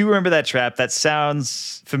 I do remember that trap. That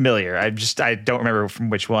sounds familiar. I don't remember from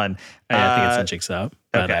which one. I think it's in Jigsaw.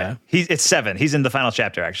 But, okay. It's 7. He's in the final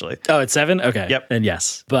chapter, actually. Oh, it's 7? Okay. Yep. Then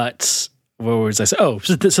yes. But what was I saying? Oh,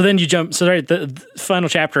 so then you jump. So right, the final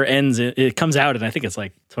chapter ends. It comes out, and I think it's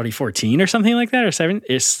like 2014 or something like that, or 7.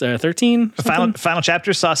 It's 13. Final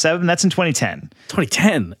chapter Saw 7. That's in 2010.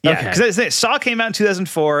 2010. Yeah, because Saw came out in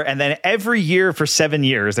 2004, and then every year for 7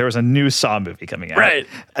 years there was a new Saw movie coming out. Right.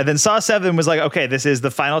 And then Saw 7 was like, okay, this is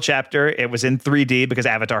the final chapter. It was in 3D because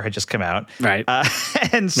Avatar had just come out. Right.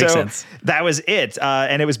 And so that was it.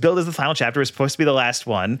 And it was billed as the final chapter. It was supposed to be the last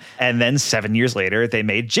one. And then 7 years later, they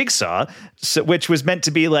made Jigsaw, which was meant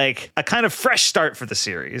to be like a kind of fresh start for the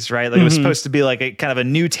series, right? Like it was supposed to be like a kind of a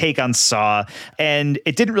new take on Saw, and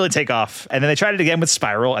it didn't really take off. And then they tried it again with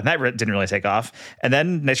Spiral, and that didn't really take off. And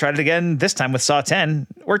then they tried it again this time with Saw 10.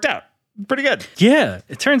 Worked out pretty good. Yeah,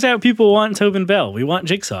 it turns out people want Tobin Bell. We want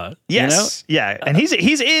Jigsaw. Yes, you know? Yeah, and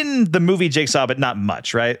he's in the movie Jigsaw, but not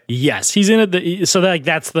much, right? Yes, he's in it. So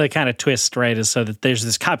that's the kind of twist, right? Is so that there's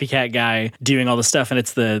this copycat guy doing all the stuff, and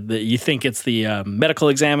it's the you think it's the medical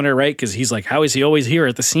examiner, right? Because he's like, how is he always here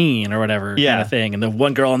at the scene or whatever, kind of thing. And the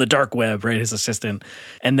one girl on the dark web, right, his assistant,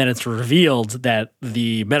 and then it's revealed that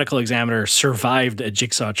the medical examiner survived a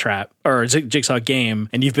Jigsaw trap or a Jigsaw game,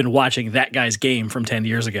 and you've been watching that guy's game from 10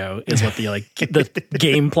 years ago. Is what the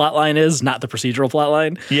game plot line is, not the procedural plot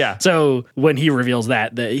line. Yeah. So when he reveals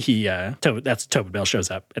that he that's Tobin Bell shows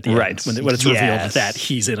up at the end when it's revealed that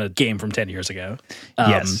he's in a game from 10 years ago.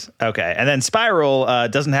 Yes. Okay. And then Spiral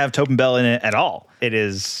doesn't have Tobin Bell in it at all. It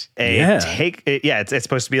is a take. It's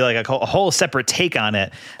supposed to be like a whole separate take on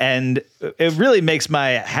it. And it really makes my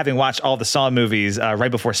having watched all the Saw movies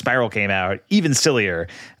right before Spiral came out even sillier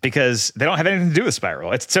because they don't have anything to do with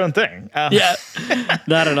Spiral. It's its own thing.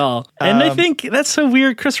 Not at all. And I think that's so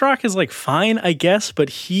weird. Chris Rock is like fine, I guess, but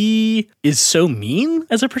he is so mean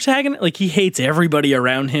as a protagonist. Like he hates everybody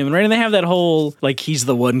around him, right? And they have that whole like he's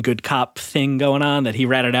the one good cop thing going on that he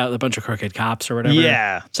ratted out a bunch of crooked cops or whatever.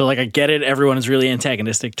 Yeah. So like I get it. Everyone is really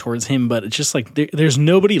antagonistic towards him, but it's just like there's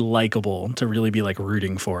nobody likable to really be like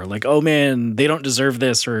rooting for. Like, oh man, they don't deserve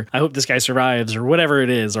this, or I hope this guy survives, or whatever it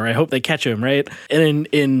is, or I hope they catch him, right? And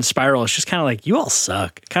in Spiral, it's just kind of like you all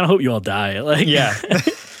suck. Kind of hope you all die. Like, yeah.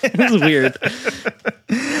 It's weird.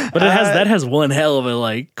 But that has one hell of a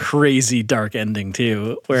like crazy dark ending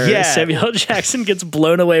too, where Samuel L. Jackson gets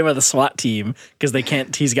blown away by the SWAT team because they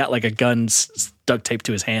can't. He's got like a gun duct taped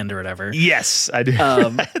to his hand or whatever. Yes, I do.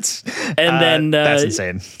 Then that's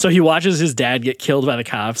insane. So he watches his dad get killed by the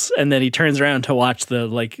cops, and then he turns around to watch the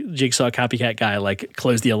like Jigsaw copycat guy like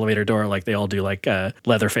close the elevator door like they all do, like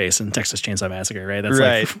Leatherface and Texas Chainsaw Massacre, right? That's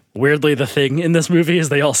like weirdly the thing in this movie is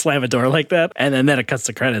they all slam a door like that, and then it cuts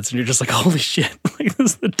to credits, and you're just like, holy shit, like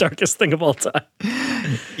this is the darkest thing of all time.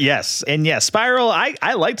 Yes, and Spiral.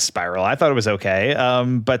 I liked Spiral. I thought it was okay,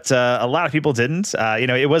 but a lot of people didn't.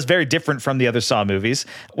 It was very different from the other Saw movies,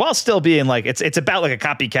 while still being like it's about like a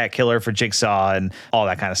copycat killer for Jigsaw and all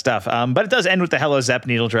that kind of stuff. But it does end with the Hello Zep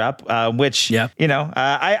needle drop, which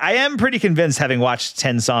I am pretty convinced, having watched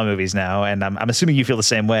 10 Saw movies now, and I'm assuming you feel the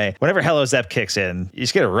same way. Whenever Hello Zep kicks in, you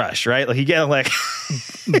just get a rush, right? Like you get like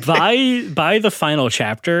by the final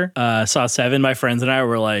chapter, Saw 7. My friends and I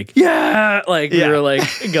were like, we were like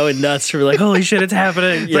going nuts. We were like, holy shit, it's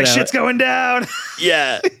happening! Shit's going down.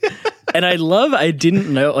 Yeah. And I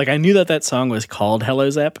didn't know, like I knew that song was called Hello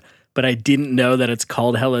Zep, but I didn't know that it's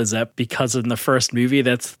called Hello Zep because in the first movie,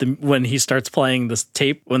 when he starts playing this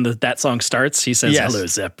tape, when that song starts, he says Hello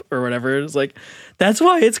Zep or whatever. It's like, that's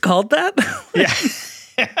why it's called that? Yeah.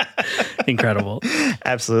 Incredible.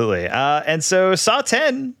 Absolutely. And so Saw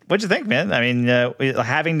 10, what'd you think, man? I mean,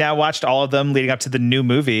 having now watched all of them leading up to the new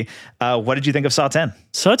movie, what did you think of Saw 10?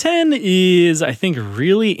 Saw 10 is, I think,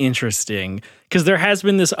 really interesting because there has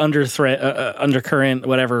been this undercurrent,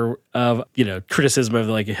 whatever, of, criticism of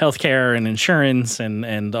like healthcare and insurance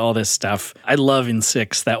and all this stuff. I love in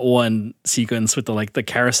 6 that one sequence with the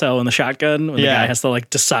carousel and the shotgun when the guy has to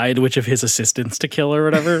like decide which of his assistants to kill or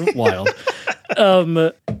whatever. Wild.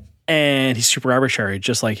 And he's super arbitrary,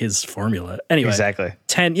 just like his formula. Anyway, exactly.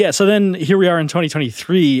 10. Yeah. So then here we are in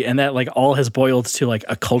 2023, and that like all has boiled to like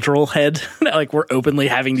a cultural head. Like we're openly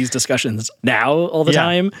having these discussions now all the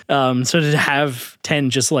time. So to have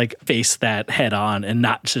 10 just like face that head on and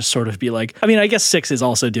not just sort of be like, I mean, I guess 6 is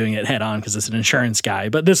also doing it head on because it's an insurance guy,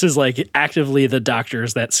 but this is like actively the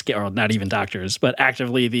doctors or not even doctors, but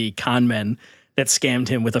actively the con men that scammed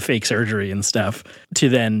him with a fake surgery and stuff to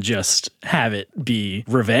then just have it be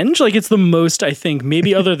revenge. Like it's the most, I think,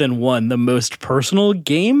 maybe other than 1, the most personal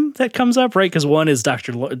game that comes up, right? Because 1 is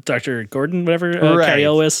Dr. Gordon, whatever, Cary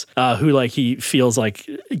Elwes, who like he feels like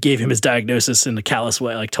gave him his diagnosis in a callous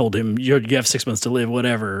way, like told him you have 6 months to live,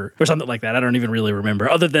 whatever, or something like that. I don't even really remember,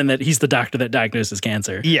 other than that he's the doctor that diagnoses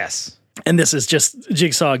cancer. Yes. And this is just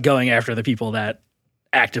Jigsaw going after the people that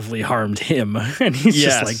actively harmed him, and he's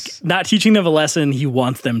just like not teaching them a lesson. He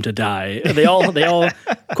wants them to die. They all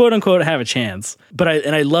quote unquote have a chance. But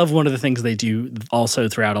I love one of the things they do also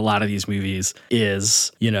throughout a lot of these movies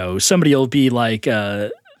is, somebody will be like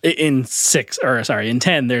in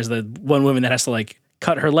 10 there's the one woman that has to like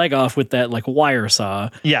cut her leg off with that like wire saw.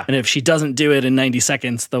 Yeah. And if she doesn't do it in 90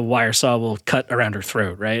 seconds, the wire saw will cut around her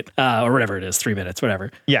throat, right? Or whatever it is, 3 minutes, whatever.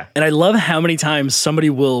 Yeah. And I love how many times somebody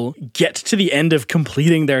will get to the end of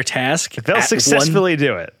completing their task. They'll successfully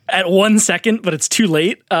do it. At 1 second, but it's too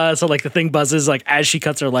late. So like the thing buzzes like as she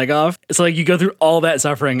cuts her leg off. So like you go through all that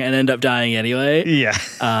suffering and end up dying anyway. Yeah.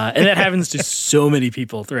 And that happens to so many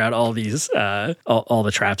people throughout all these, all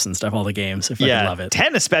the traps and stuff, all the games. I fucking love it.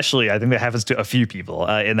 10 especially, I think that happens to a few people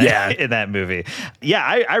in that movie. Yeah,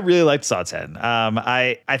 I really liked Saw 10.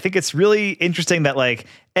 I think it's really interesting that like,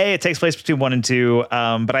 it takes place between 1 and 2,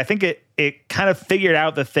 but I think it kind of figured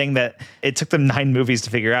out the thing that it took them 9 movies to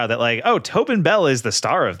figure out, that like, oh, Tobin Bell is the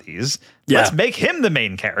star of these. Yeah. Let's make him the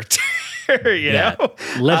main character. you know?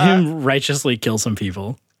 Let him righteously kill some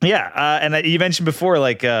people. Yeah, and you mentioned before,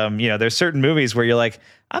 like, there's certain movies where you're like,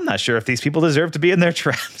 I'm not sure if these people deserve to be in their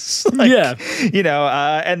traps. And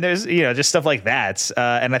there's, just stuff like that.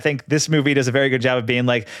 And I think this movie does a very good job of being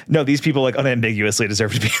like, no, these people like unambiguously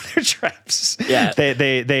deserve to be in their traps. Yeah.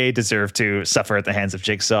 They deserve to suffer at the hands of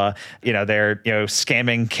Jigsaw. They're,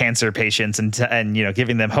 scamming cancer patients and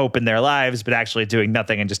giving them hope in their lives, but actually doing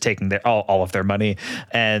nothing and just taking all of their money.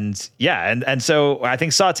 And so I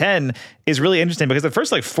think Saw 10 is really interesting because the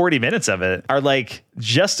first like 40 minutes of it are like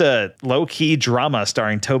just a low key drama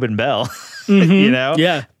starring Tobin Bell,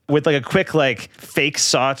 Yeah. With like a quick like fake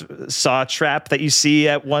saw trap that you see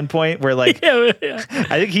at one point where like I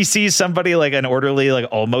think he sees somebody like an orderly like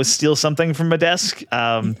almost steal something from a desk. He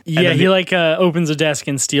opens a desk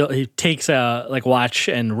and he takes a like watch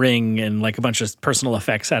and ring and like a bunch of personal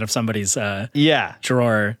effects out of somebody's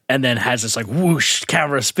drawer, and then has this like whoosh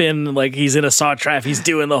camera spin like he's in a saw trap. He's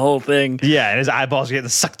doing the whole thing. Yeah, and his eyeballs are getting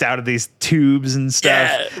sucked out of these tubes and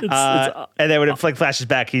stuff. Yeah, and then when it like flashes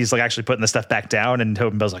back, he's like actually putting the stuff back down, and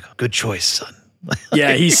Tobin Bell's like, good choice, son.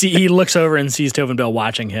 He looks over and sees Tobin Bell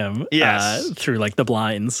watching him through like the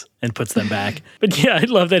blinds and puts them back. But I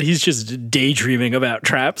love that he's just daydreaming about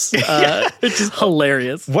traps. It's just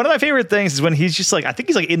hilarious. One of my favorite things is when he's just like, I think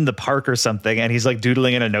he's like in the park or something, and he's like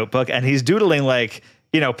doodling in a notebook, and he's doodling like,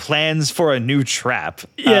 plans for a new trap.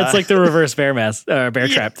 Yeah, it's like the reverse bear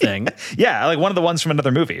trap thing. Yeah, like one of the ones from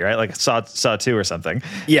another movie, right? Like Saw 2 or something.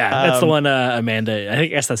 Yeah, that's the one Amanda, I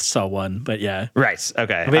guess that's Saw 1, but yeah. Right,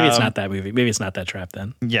 okay. Maybe it's not that movie. Maybe it's not that trap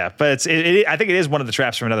then. Yeah, but I think it is one of the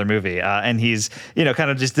traps from another movie. And he's,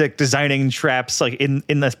 kind of just like designing traps like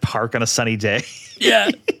in this park on a sunny day.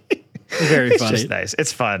 Yeah. Very funny. It's just nice.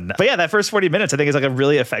 It's fun. But yeah, that first 40 minutes, I think, is like a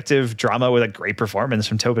really effective drama with a great performance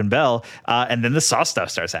from Tobin Bell. And then the Saw stuff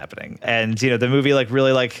starts happening. And, the movie like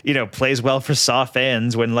really like, plays well for Saw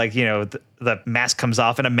fans when like, the mask comes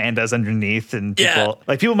off and Amanda's underneath, and people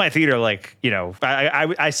in my theater, like,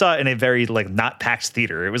 I saw it in a very like not packed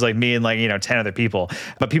theater. It was like me and like, 10 other people,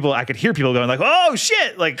 but I could hear people going like, oh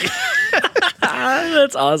shit. Like,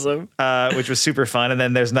 That's awesome. Which was super fun. And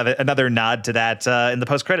then there's another nod to that in the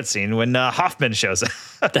post-credit scene when Hoffman shows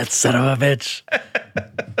up. That son of a bitch.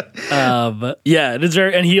 Yeah, it's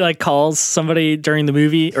very, and he like calls somebody during the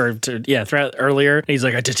movie throughout earlier. And he's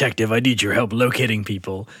like, "A detective, I need your help locating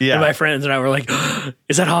people." Yeah. And my friends and I were like,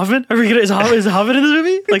 "Is that Hoffman? Is Hoffman in this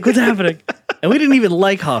movie? Like, what's happening?" And we didn't even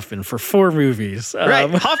like Hoffman for 4 movies. Right.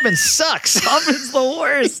 Hoffman sucks. Hoffman's the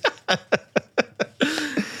worst.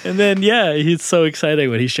 And then, he's so exciting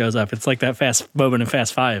when he shows up. It's like that fast moment in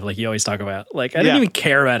Fast Five, like you always talk about. Like, I didn't even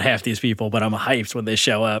care about half these people, but I'm hyped when they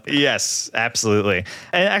show up. Yes, absolutely.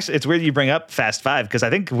 And actually, it's weird you bring up Fast Five because I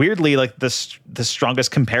think weirdly, like the strongest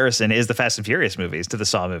comparison is the Fast and Furious movies to the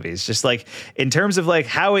Saw movies. Just like in terms of like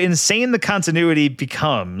how insane the continuity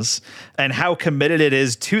becomes and how committed it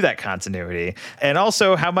is to that continuity, and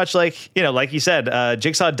also how much like you said,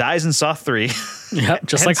 Jigsaw dies in Saw 3. Yep,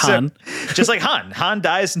 just like Han. Just like Han. Han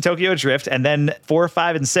dies in Tokyo Drift, and then 4,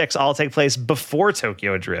 5, and 6 all take place before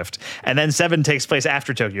Tokyo Drift, and then 7 takes place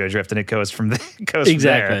after Tokyo Drift, and it goes from Exactly.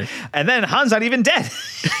 there. And then Han's not even dead.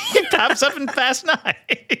 He pops up in Fast 9.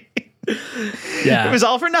 Yeah, it was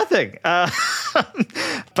all for nothing.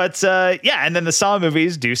 But and then the Saw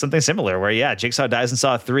movies do something similar where Jigsaw dies in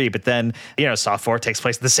Saw 3, but then Saw 4 takes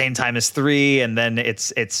place at the same time as 3, and then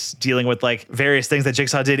it's dealing with like various things that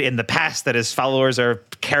Jigsaw did in the past that his followers are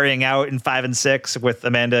carrying out in 5 and 6 with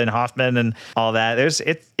Amanda and Hoffman and all that.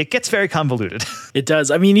 It gets very convoluted. It does.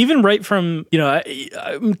 I mean, even right from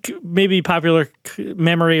maybe popular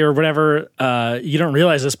memory or whatever, you don't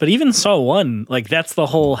realize this, but even Saw 1, like that's the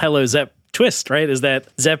whole Hello Zep twist, right? Is that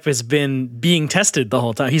Zep has been being tested the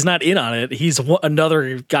whole time. He's not in on it. He's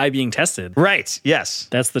another guy being tested. Right. Yes.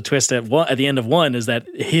 That's the twist at the end of 1 is that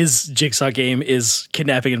his Jigsaw game is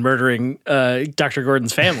kidnapping and murdering Dr.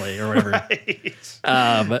 Gordon's family or whatever. Right.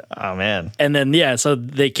 Oh man. And then so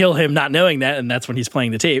they kill him not knowing that, and that's when he's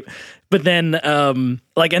playing the tape. But then, and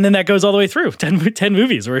then that goes all the way through 10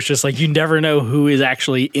 movies where it's just like you never know who is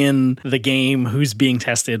actually in the game, who's being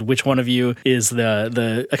tested, which one of you is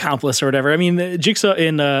the accomplice or whatever. I mean, Jigsaw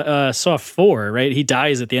in Saw 4, right? He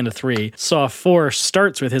dies at the end of 3. Saw 4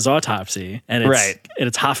 starts with his autopsy, and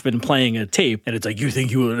it's Hoffman playing a tape, and it's like, "You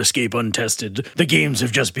think you will escape untested? The games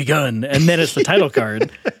have just begun." And then it's the title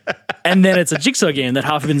card. And then it's a Jigsaw game that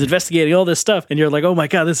Hoffman's investigating all this stuff, and you're like, "Oh my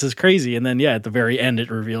God, this is crazy." And then, at the very end, it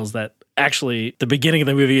reveals that actually the beginning of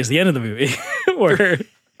the movie is the end of the movie, where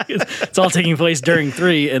it's all taking place during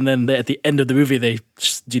 3, and then at the end of the movie, they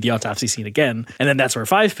just do the autopsy scene again. And then that's where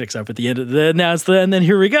 5 picks up at the end of and then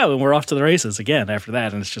here we go, and we're off to the races again after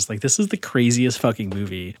that. And it's just like, this is the craziest fucking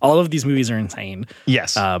movie. All of these movies are insane.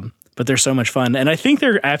 Yes. But they're so much fun. And I think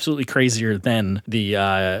they're absolutely crazier than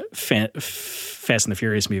the Fast and the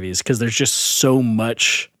Furious movies because there's just so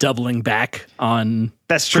much doubling back on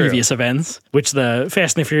previous events, which the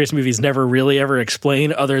Fast and the Furious movies never really ever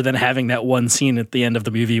explain other than having that one scene at the end of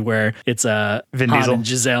the movie where it's Vin Diesel and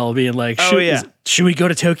Giselle being like, should we go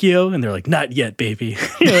to Tokyo? And they're like, "Not yet, baby."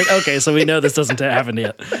 You're like, okay, so we know this doesn't happen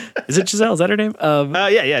yet. Is it Giselle? Is that her name?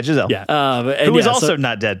 Giselle. Yeah. Who was also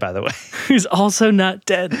not dead, by the way. Who's also not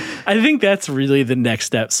dead. I think that's really the next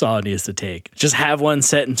step Saw needs to take. Just have one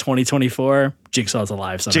set in 2024. Jigsaw's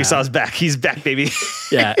alive somehow. Jigsaw's back. He's back, baby.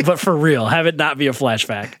 Yeah, but for real, have it not be a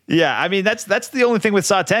flashback. Yeah, I mean, that's the only thing with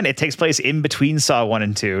Saw 10. It takes place in between Saw 1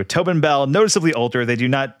 and 2. Tobin Bell, noticeably older. They do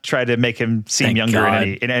not try to make him seem younger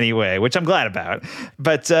in any way, which I'm glad about.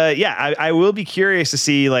 But I will be curious to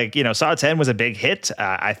see, Saw 10 was a big hit.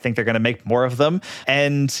 I think they're going to make more of them.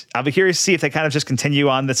 And I'll be curious to see if they kind of just continue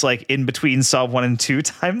on this in between Saw 1 and 2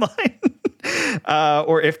 timeline.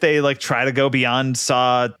 Or if they try to go beyond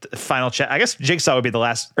Saw final chapter. I guess Jigsaw would be the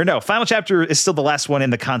last, or no, final chapter is still the last one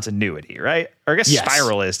in the continuity, right? Or I guess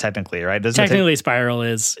Spiral is technically, right? Technically Spiral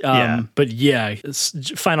is, but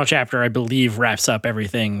final chapter I believe wraps up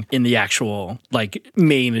everything in the actual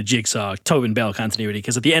main Jigsaw Tobin Bell continuity,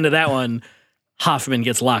 because at the end of that one, Hoffman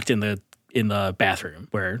gets locked in the bathroom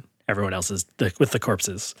where everyone else is with the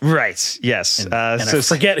corpses. Right. Yes. And I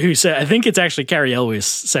forget who said, I think it's actually Carrie Elwes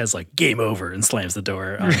says "game over" and slams the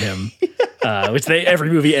door on him, which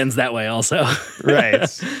every movie ends that way also. Right.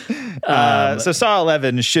 So Saw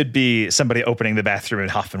 11 should be somebody opening the bathroom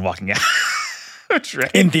and Hoffman walking out.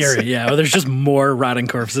 Right. In theory, yeah. Well, there's just more rotting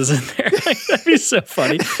corpses in there. That'd be so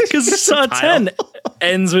funny. Because Saw 10,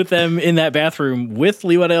 ends with them in that bathroom with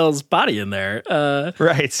Lee Waddell's body in there.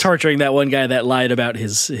 Right. Torturing that one guy that lied about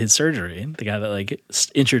his surgery. The guy that like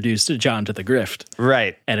introduced John to the grift.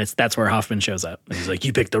 Right. And that's where Hoffman shows up. And he's like,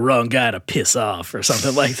 you picked the wrong guy to piss off or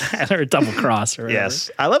something like that, or double cross or whatever.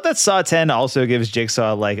 Yes. I love that Saw 10 also gives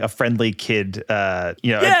Jigsaw like a friendly kid, a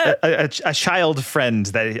child friend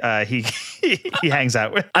that he hangs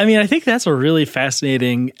out with. I mean, I think that's a really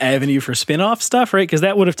fascinating avenue for spin-off stuff, right? Because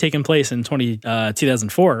that would have taken place in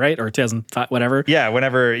 2004, right? Or 2005, whatever. Yeah,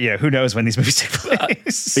 whenever, who knows when these movies take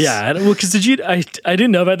place. Yeah, well, because I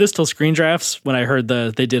didn't know about this till Screen Drafts when I heard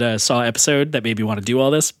they did a Saw episode that made me want to do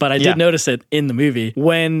all this, but I did notice it in the movie.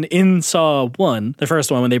 When in Saw 1, the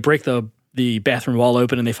first one, when they break the bathroom wall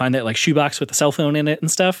open and they find that like shoebox with the cell phone in it and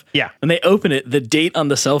stuff. Yeah. When they open it, the date on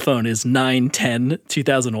the cell phone is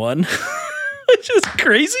 9/10/2001, which is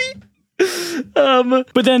crazy.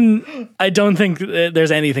 But then I don't think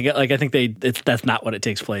there's anything like I think that's not what it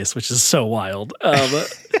takes place, which is so wild.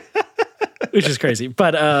 Which is crazy.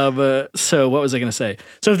 But so what was I going to say?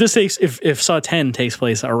 So if Saw 10 takes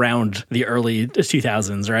place around the early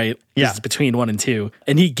 2000s, right? Yeah. It's between 1 and 2.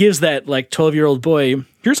 And he gives that like 12-year-old boy,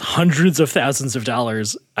 here's hundreds of thousands of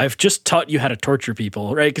dollars. I've just taught you how to torture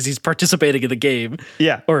people, right? Because he's participating in the game.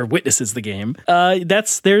 Yeah. Or witnesses the game. Here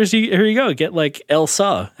you go. Get like El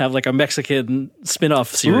Saw. Have like a Mexican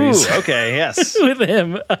spin-off series. Ooh, okay, yes. With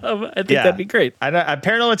him. I think that'd be great.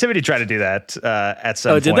 Paranormal Activity tried to do that at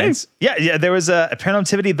some point. Did they? Yeah. There was a Paranormal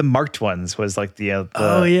Activity, the marked ones was like the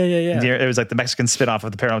oh, yeah. It was like the Mexican spin-off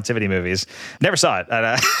of the Paranormal Activity movies. Never saw it. I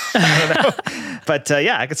don't know. But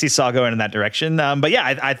I could see Saw going in that direction. But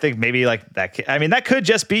yeah, I think maybe like that. I mean, that could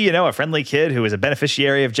just be, a friendly kid who is a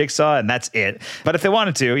beneficiary of Jigsaw and that's it. But if they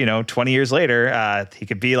wanted to, 20 years later, he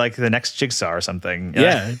could be like the next Jigsaw or something.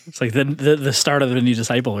 Yeah. It's like the start of the new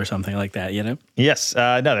disciple or something like that, Yes.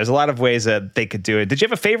 No, there's a lot of ways that they could do it. Did you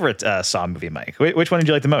have a favorite Saw movie, Mike? Which one did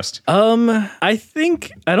you like the most? I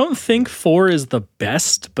don't think 4 is the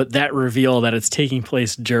best, but that reveal that it's taking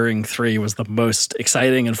place during 3 was the most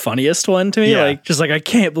exciting and funniest one to me. Yeah. I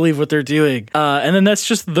can't believe what they're doing. And then that's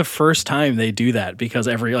just the first time they do that because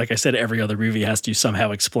every other movie has to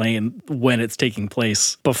somehow explain when it's taking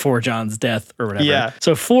place before John's death or whatever. Yeah.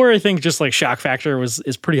 So 4, I think just like shock factor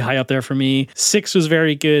is pretty high up there for me. 6 was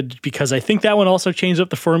very good because I think that one also changed up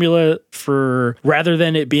the formula for rather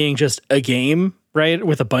than it being just a game, right,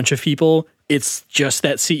 with a bunch of people, it's just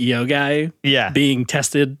that CEO guy being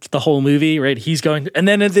tested the whole movie, right? He's going, and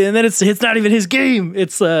then it's not even his game.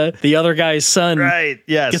 It's the other guy's son. Right,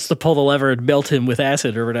 yes. Gets to pull the lever and melt him with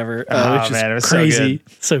acid or whatever, which is it was crazy.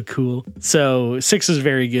 So cool. So 6 is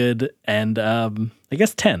very good. And I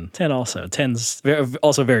guess 10 also. 10's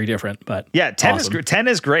also very different, but yeah, 10 awesome. 10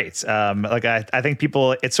 is great. I think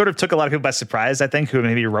it sort of took a lot of people by surprise, I think, who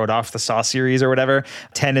maybe wrote off the Saw series or whatever.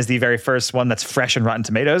 10 is the very first one that's fresh in Rotten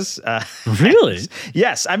Tomatoes. Really?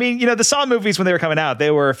 Yes. I mean, the Saw movies, when they were coming out, they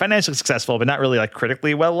were financially successful, but not really like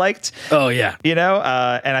critically well liked. Oh, yeah. And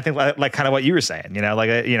I think like kind of what you were saying,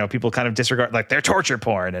 people kind of disregard like their torture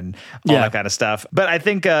porn and all that kind of stuff. But I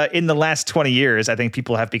think in the last 20 years, I think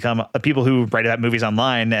people have become people who write about movies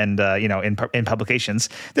online and in publications,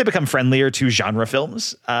 they become friendlier to genre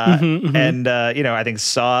films. And I think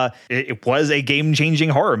Saw it was a game-changing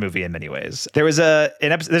horror movie in many ways. There's an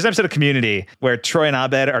episode of Community where Troy and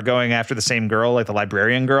Abed are going after the same girl, like the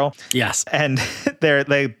librarian girl. Yes. And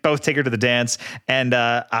they both take her to the dance, and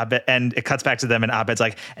Abed, and it cuts back to them, and Abed's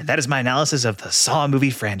like, and that is my analysis of the Saw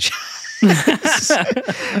movie franchise.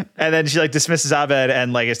 And then she like dismisses Abed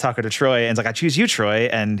and like is talking to Troy and is like, I choose you, Troy.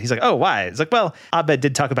 And he's like, oh, why? It's like, well, Abed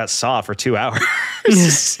did talk about Saw for 2 hours.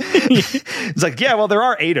 It's like, yeah, well, there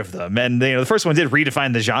are 8 of them. And the first one did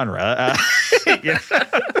redefine the genre.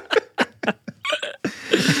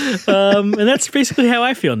 And that's basically how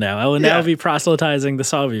I feel now. I will now be proselytizing the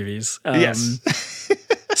Saw movies. Yes.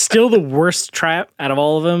 Still the worst trap out of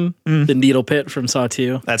all of them, the needle pit from Saw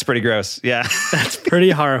 2. That's pretty gross. Yeah. That's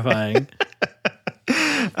pretty horrifying.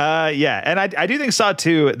 And I do think Saw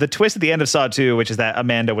 2, the twist at the end of Saw 2, which is that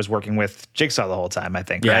Amanda was working with Jigsaw the whole time, I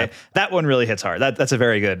think, right? That one really hits hard. That's a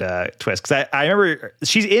very good twist. Because I remember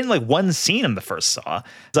she's in like one scene in the first Saw.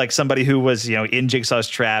 It's like somebody who was, in Jigsaw's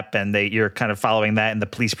trap and you're kind of following that and the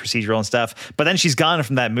police procedural and stuff. But then she's gone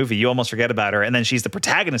from that movie. You almost forget about her. And then she's the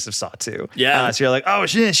protagonist of Saw 2. Yeah. So you're like, oh,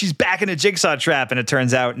 she's back in a Jigsaw trap. And it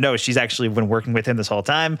turns out, no, she's actually been working with him this whole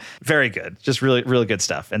time. Very good. Just really, really good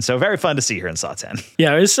stuff. And so very fun to see her in Saw 10.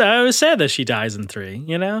 Yeah, was sad that she dies in 3,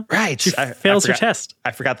 you know? Right. She fails her test.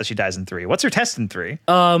 I forgot that she dies in 3. What's her test in 3?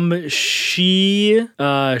 She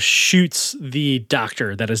shoots the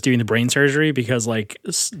doctor that is doing the brain surgery because like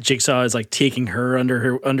Jigsaw is like taking her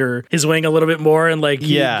under his wing a little bit more, and like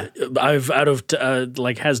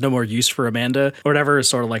has no more use for Amanda or whatever is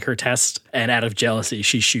sort of like her test, and out of jealousy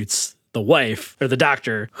she shoots the wife or the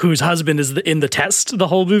doctor whose husband is in the test the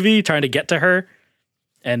whole movie trying to get to her,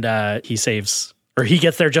 and he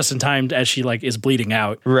gets there just in time as she like is bleeding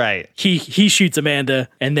out. Right. He shoots Amanda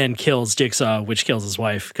and then kills Jigsaw, which kills his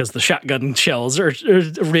wife because the shotgun shells are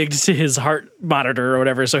rigged to his heart monitor or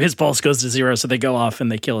whatever. So his pulse goes to 0. So they go off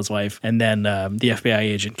and they kill his wife. And then the FBI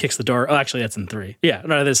agent kicks the door. Oh, actually, that's in 3. Yeah,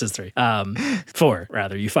 no, this is 3. 4,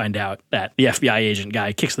 rather. You find out that the FBI agent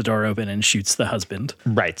guy kicks the door open and shoots the husband.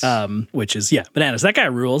 Right. Which is, bananas. That guy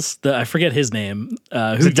rules. I forget his name.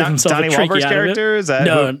 Who gives himself Donnie a tracheotomy. Wahlberg's character? Is that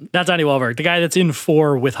no, not Donnie Wahlberg. The guy that's in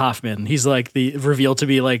 4 with Hoffman. He's like revealed to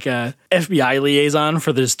be like a FBI liaison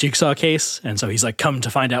for this Jigsaw case, and so he's like come to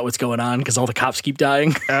find out what's going on because all the cops keep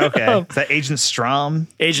dying. Okay. Is that Agent Strom?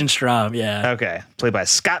 Agent Strom, yeah. Okay. Played by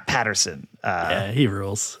Scott Patterson. Yeah, he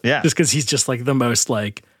rules. Yeah. Just because he's just like the most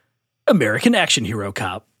like American action hero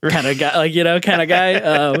cop kind of guy, like, kind of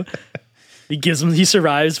guy. He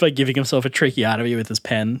survives by giving himself a tracheotomy with his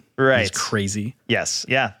pen. Right. It's crazy. Yes.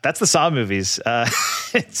 Yeah. That's the Saw movies.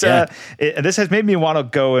 This has made me want to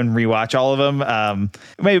go and rewatch all of them.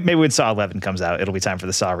 Maybe when Saw 11 comes out, it'll be time for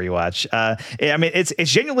the Saw rewatch. I mean, it's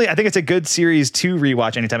genuinely, I think it's a good series to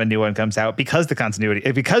rewatch anytime a new one comes out because the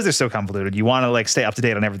continuity, because they're so convoluted. You want to like stay up to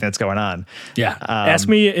date on everything that's going on. Yeah. Ask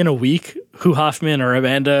me in a week who Hoffman or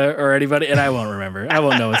Amanda or anybody, and I won't remember. I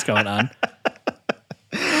won't know what's going on.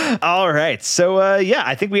 All right. So,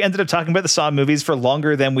 I think we ended up talking about the Saw movies for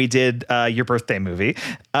longer than we did your birthday movie. It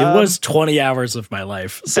was 20 hours of my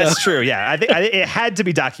life. So. That's true. Yeah. I think it had to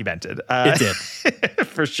be documented. It did.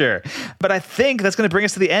 For sure. But I think that's going to bring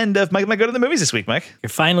us to the end of my Go to the Movies this week, Mike. You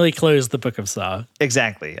finally closed the book of Saw.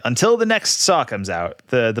 Exactly. Until the next Saw comes out,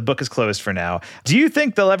 the book is closed for now. Do you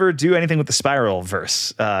think they'll ever do anything with the Spiral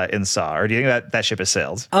verse in Saw, or do you think that ship has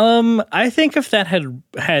sailed? I think if that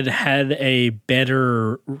had a better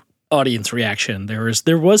audience reaction,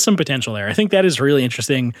 there was some potential there. I think that is really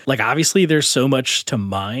interesting. Like, obviously there's so much to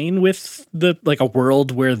mine with the like a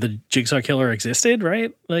world where the Jigsaw killer existed,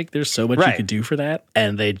 right? Like there's so much you could do for that,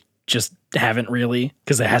 and they just haven't really,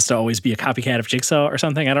 because it has to always be a copycat of Jigsaw or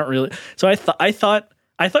something. I don't really. So I thought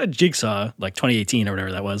Jigsaw, like 2018 or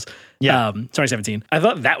whatever that was. Yeah. 2017. I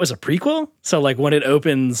thought that was a prequel. So like when it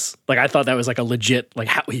opens, like I thought that was like a legit, like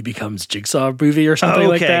how he becomes Jigsaw movie or something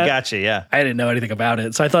like that. Okay, gotcha, yeah. I didn't know anything about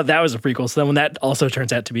it. So I thought that was a prequel. So then when that also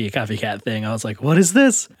turns out to be a copycat thing, I was like, what is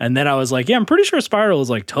this? And then I was like, yeah, I'm pretty sure Spiral is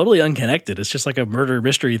like totally unconnected. It's just like a murder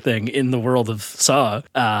mystery thing in the world of Saw.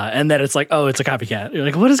 And then it's like, oh, it's a copycat. You're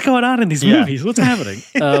like, what is going on in these movies? What's happening?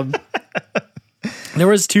 There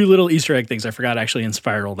was 2 little Easter egg things I forgot actually in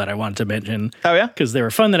Spiral that I wanted to mention. Oh, yeah? Because they were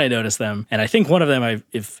fun that I noticed them. And I think one of them,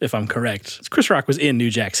 if I'm correct, Chris Rock was in New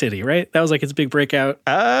Jack City, right? That was like his big breakout.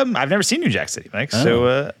 I've never seen New Jack City, Mike,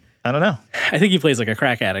 so I don't know. I think he plays like a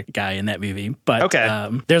crack addict guy in that movie. But okay.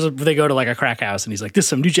 They go to like a crack house and he's like, this is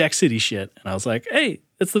some New Jack City shit. And I was like, hey,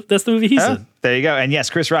 that's the movie he's in. There you go. And yes,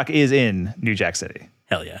 Chris Rock is in New Jack City.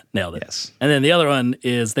 Hell yeah. Nailed it. Yes. And then the other one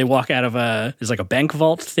is they walk out of there's like a bank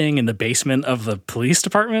vault thing in the basement of the police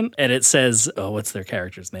department. And it says, what's their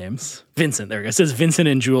characters' names? Vincent. There we go. It says Vincent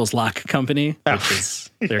and Jules Lock Company, which is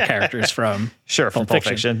their characters from from Pulp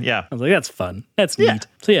Fiction. Yeah. I was like, that's fun. That's neat.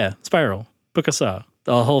 So yeah, Spiral, Book of Saw.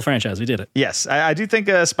 The whole franchise, we did it. Yes, I do think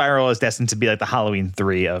Spiral is destined to be like the Halloween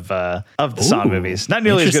 3 of the Saw movies. Not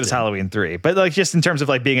nearly as good as Halloween 3, but like just in terms of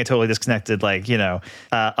like being a totally disconnected, like,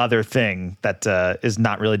 other thing that is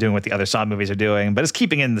not really doing what the other Saw movies are doing, but it's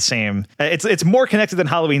keeping in the same. It's more connected than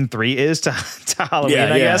Halloween 3 is to Halloween,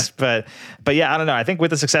 I guess. But yeah, I don't know. I think with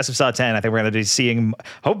the success of Saw 10, I think we're going to be seeing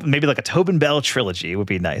maybe like a Tobin Bell trilogy would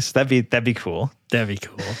be nice. That'd be cool. That'd be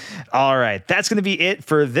cool. All right. That's going to be it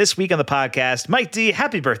for this week on the podcast. Mike D,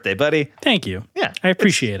 happy birthday, buddy. Thank you. Yeah. I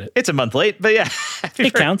appreciate it. It's a month late, but yeah.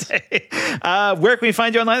 It counts. Where can we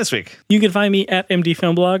find you online this week? You can find me at MD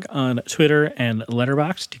Filmblog on Twitter and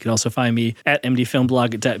Letterboxd. You can also find me at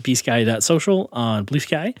mdfilmblog.bsky.social on Blue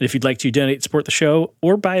Sky. And if you'd like to donate, support the show,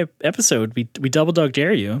 or buy an episode, we double dog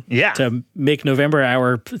dare you to make November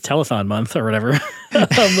our telethon month or whatever.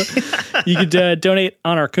 You could donate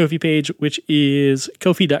on our Ko-fi page, which is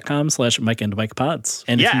kofi.com/MikeandMikePods.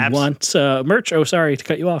 And if you want merch, sorry to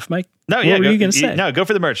cut you off, Mike. No, what were you going to say? No, go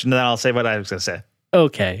for the merch, and then I'll say what I was going to say.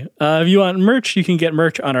 Okay. If you want merch, you can get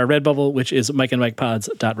merch on our Redbubble, which is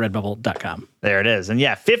mikeandmikepods.redbubble.com. There it is. And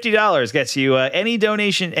yeah, $50 gets you any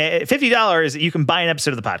donation. $50, you can buy an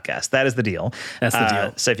episode of the podcast. That is the deal. That's the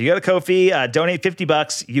deal. So if you go to Ko-fi, donate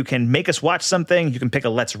 $50, you can make us watch something. You can pick a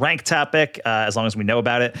Let's Rank topic as long as we know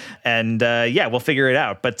about it. And yeah, we'll figure it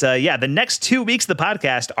out. But yeah, the next 2 weeks of the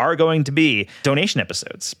podcast are going to be donation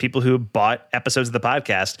episodes. People who bought episodes of the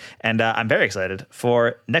podcast. And I'm very excited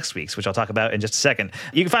for next week's, which I'll talk about in just a second.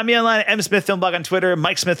 You can find me online at MSmithFilmBlog on Twitter,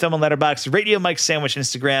 Mike Smith Film on Letterboxd, Radio Mike Sandwich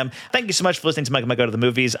Instagram. Thank you so much for listening to Mike and Mike Go to the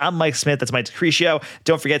Movies. I'm Mike Smith. That's Mike Decrecio.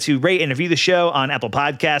 Don't forget to rate and review the show on Apple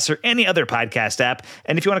Podcasts or any other podcast app.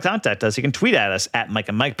 And if you want to contact us, you can tweet at us at Mike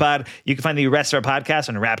and Mike Pod. You can find the rest of our podcast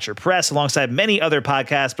on Rapture Press alongside many other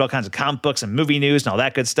podcasts, but all kinds of comic books and movie news and all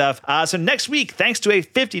that good stuff. So next week, thanks to a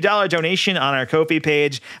 $50 donation on our Ko-fi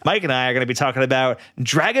page, Mike and I are going to be talking about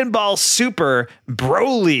Dragon Ball Super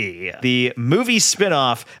Broly, the movie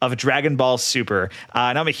spinoff of Dragon Ball Super.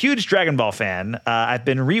 And I'm a huge Dragon Ball fan. I've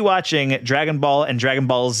been rewatching Dragon Ball and Dragon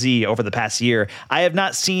Ball Z over the past year. I have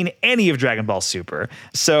not seen any of Dragon Ball Super.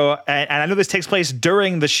 So, and I know this takes place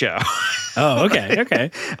during the show. Oh, okay.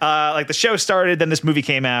 Like the show started, then this movie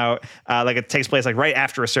came out. Like it takes place like right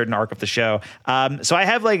after a certain arc of the show. So I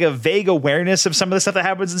have like a vague awareness of some of the stuff that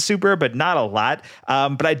happens in Super, but not a lot.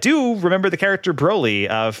 But I do remember the character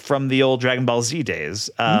Broly from the old Dragon Ball Z days.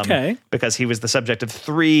 Because he was the subject of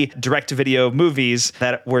 3 direct-to-video movies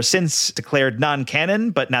that were since declared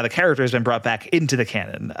non-canon, but now the character has been brought back into the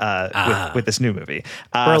canon with this new movie.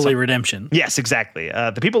 Broly Redemption. Yes, exactly.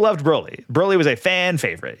 The people loved Broly. Broly was a fan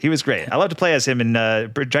favorite. He was great. I love to play as him in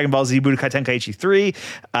Dragon Ball Z Budokai Tenkaichi 3.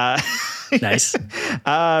 Nice.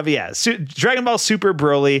 But yeah, Dragon Ball Super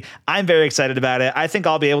Broly. I'm very excited about it. I think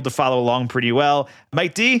I'll be able to follow along pretty well.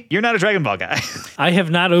 Mike D, you're not a Dragon Ball guy. I have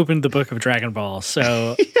not opened the book of Dragon Ball,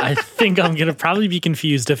 so I think I'm gonna probably be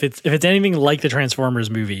confused if it's anything like the Transformers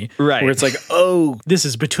movie, right? Where it's like, oh, this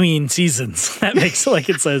is between seasons. That makes like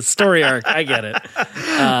it's a story arc. I get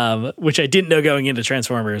it, which I didn't know going into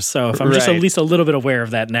Transformers. So if I'm just at least a little bit aware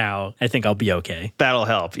of that now, I think I'll be okay. That'll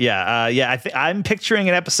help. Yeah. I'm picturing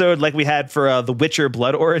an episode like we had for The Witcher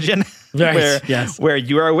Blood Origin, where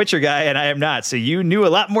you are a Witcher guy and I am not. So you knew a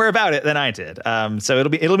lot more about it than I did. So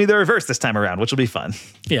it'll be the reverse this time around, which will be fun.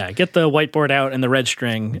 Yeah, get the whiteboard out and the red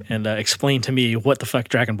string and explain to me what the fuck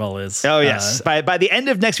Dragon Ball is. Oh yes. By the end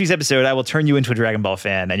of next week's episode, I will turn you into a Dragon Ball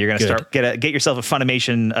fan, and you're going to start get yourself a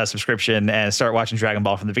Funimation subscription and start watching Dragon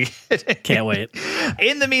Ball from the beginning. Can't wait.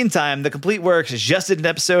 In the meantime, The Complete Works just did an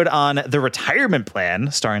episode on The Retirement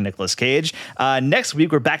Plan, starring Nicolas Cage. Next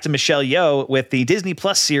week, we're back to Michelle Yeoh with the Disney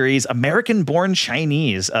Plus series American Born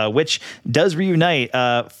Chinese, which does reunite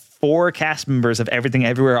 4 cast members of Everything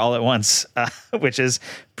Everywhere All at Once, which is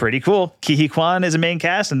pretty cool. Ki-hee Kwan is a main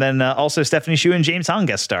cast, and then also Stephanie Hsu and James Hong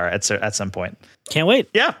guest star at some point. Can't wait.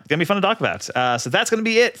 Yeah, gonna be fun to talk about. So that's gonna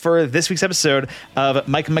be it for this week's episode of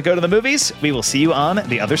Mike and Mike Go to the Movies. We will see you on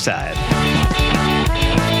the other side.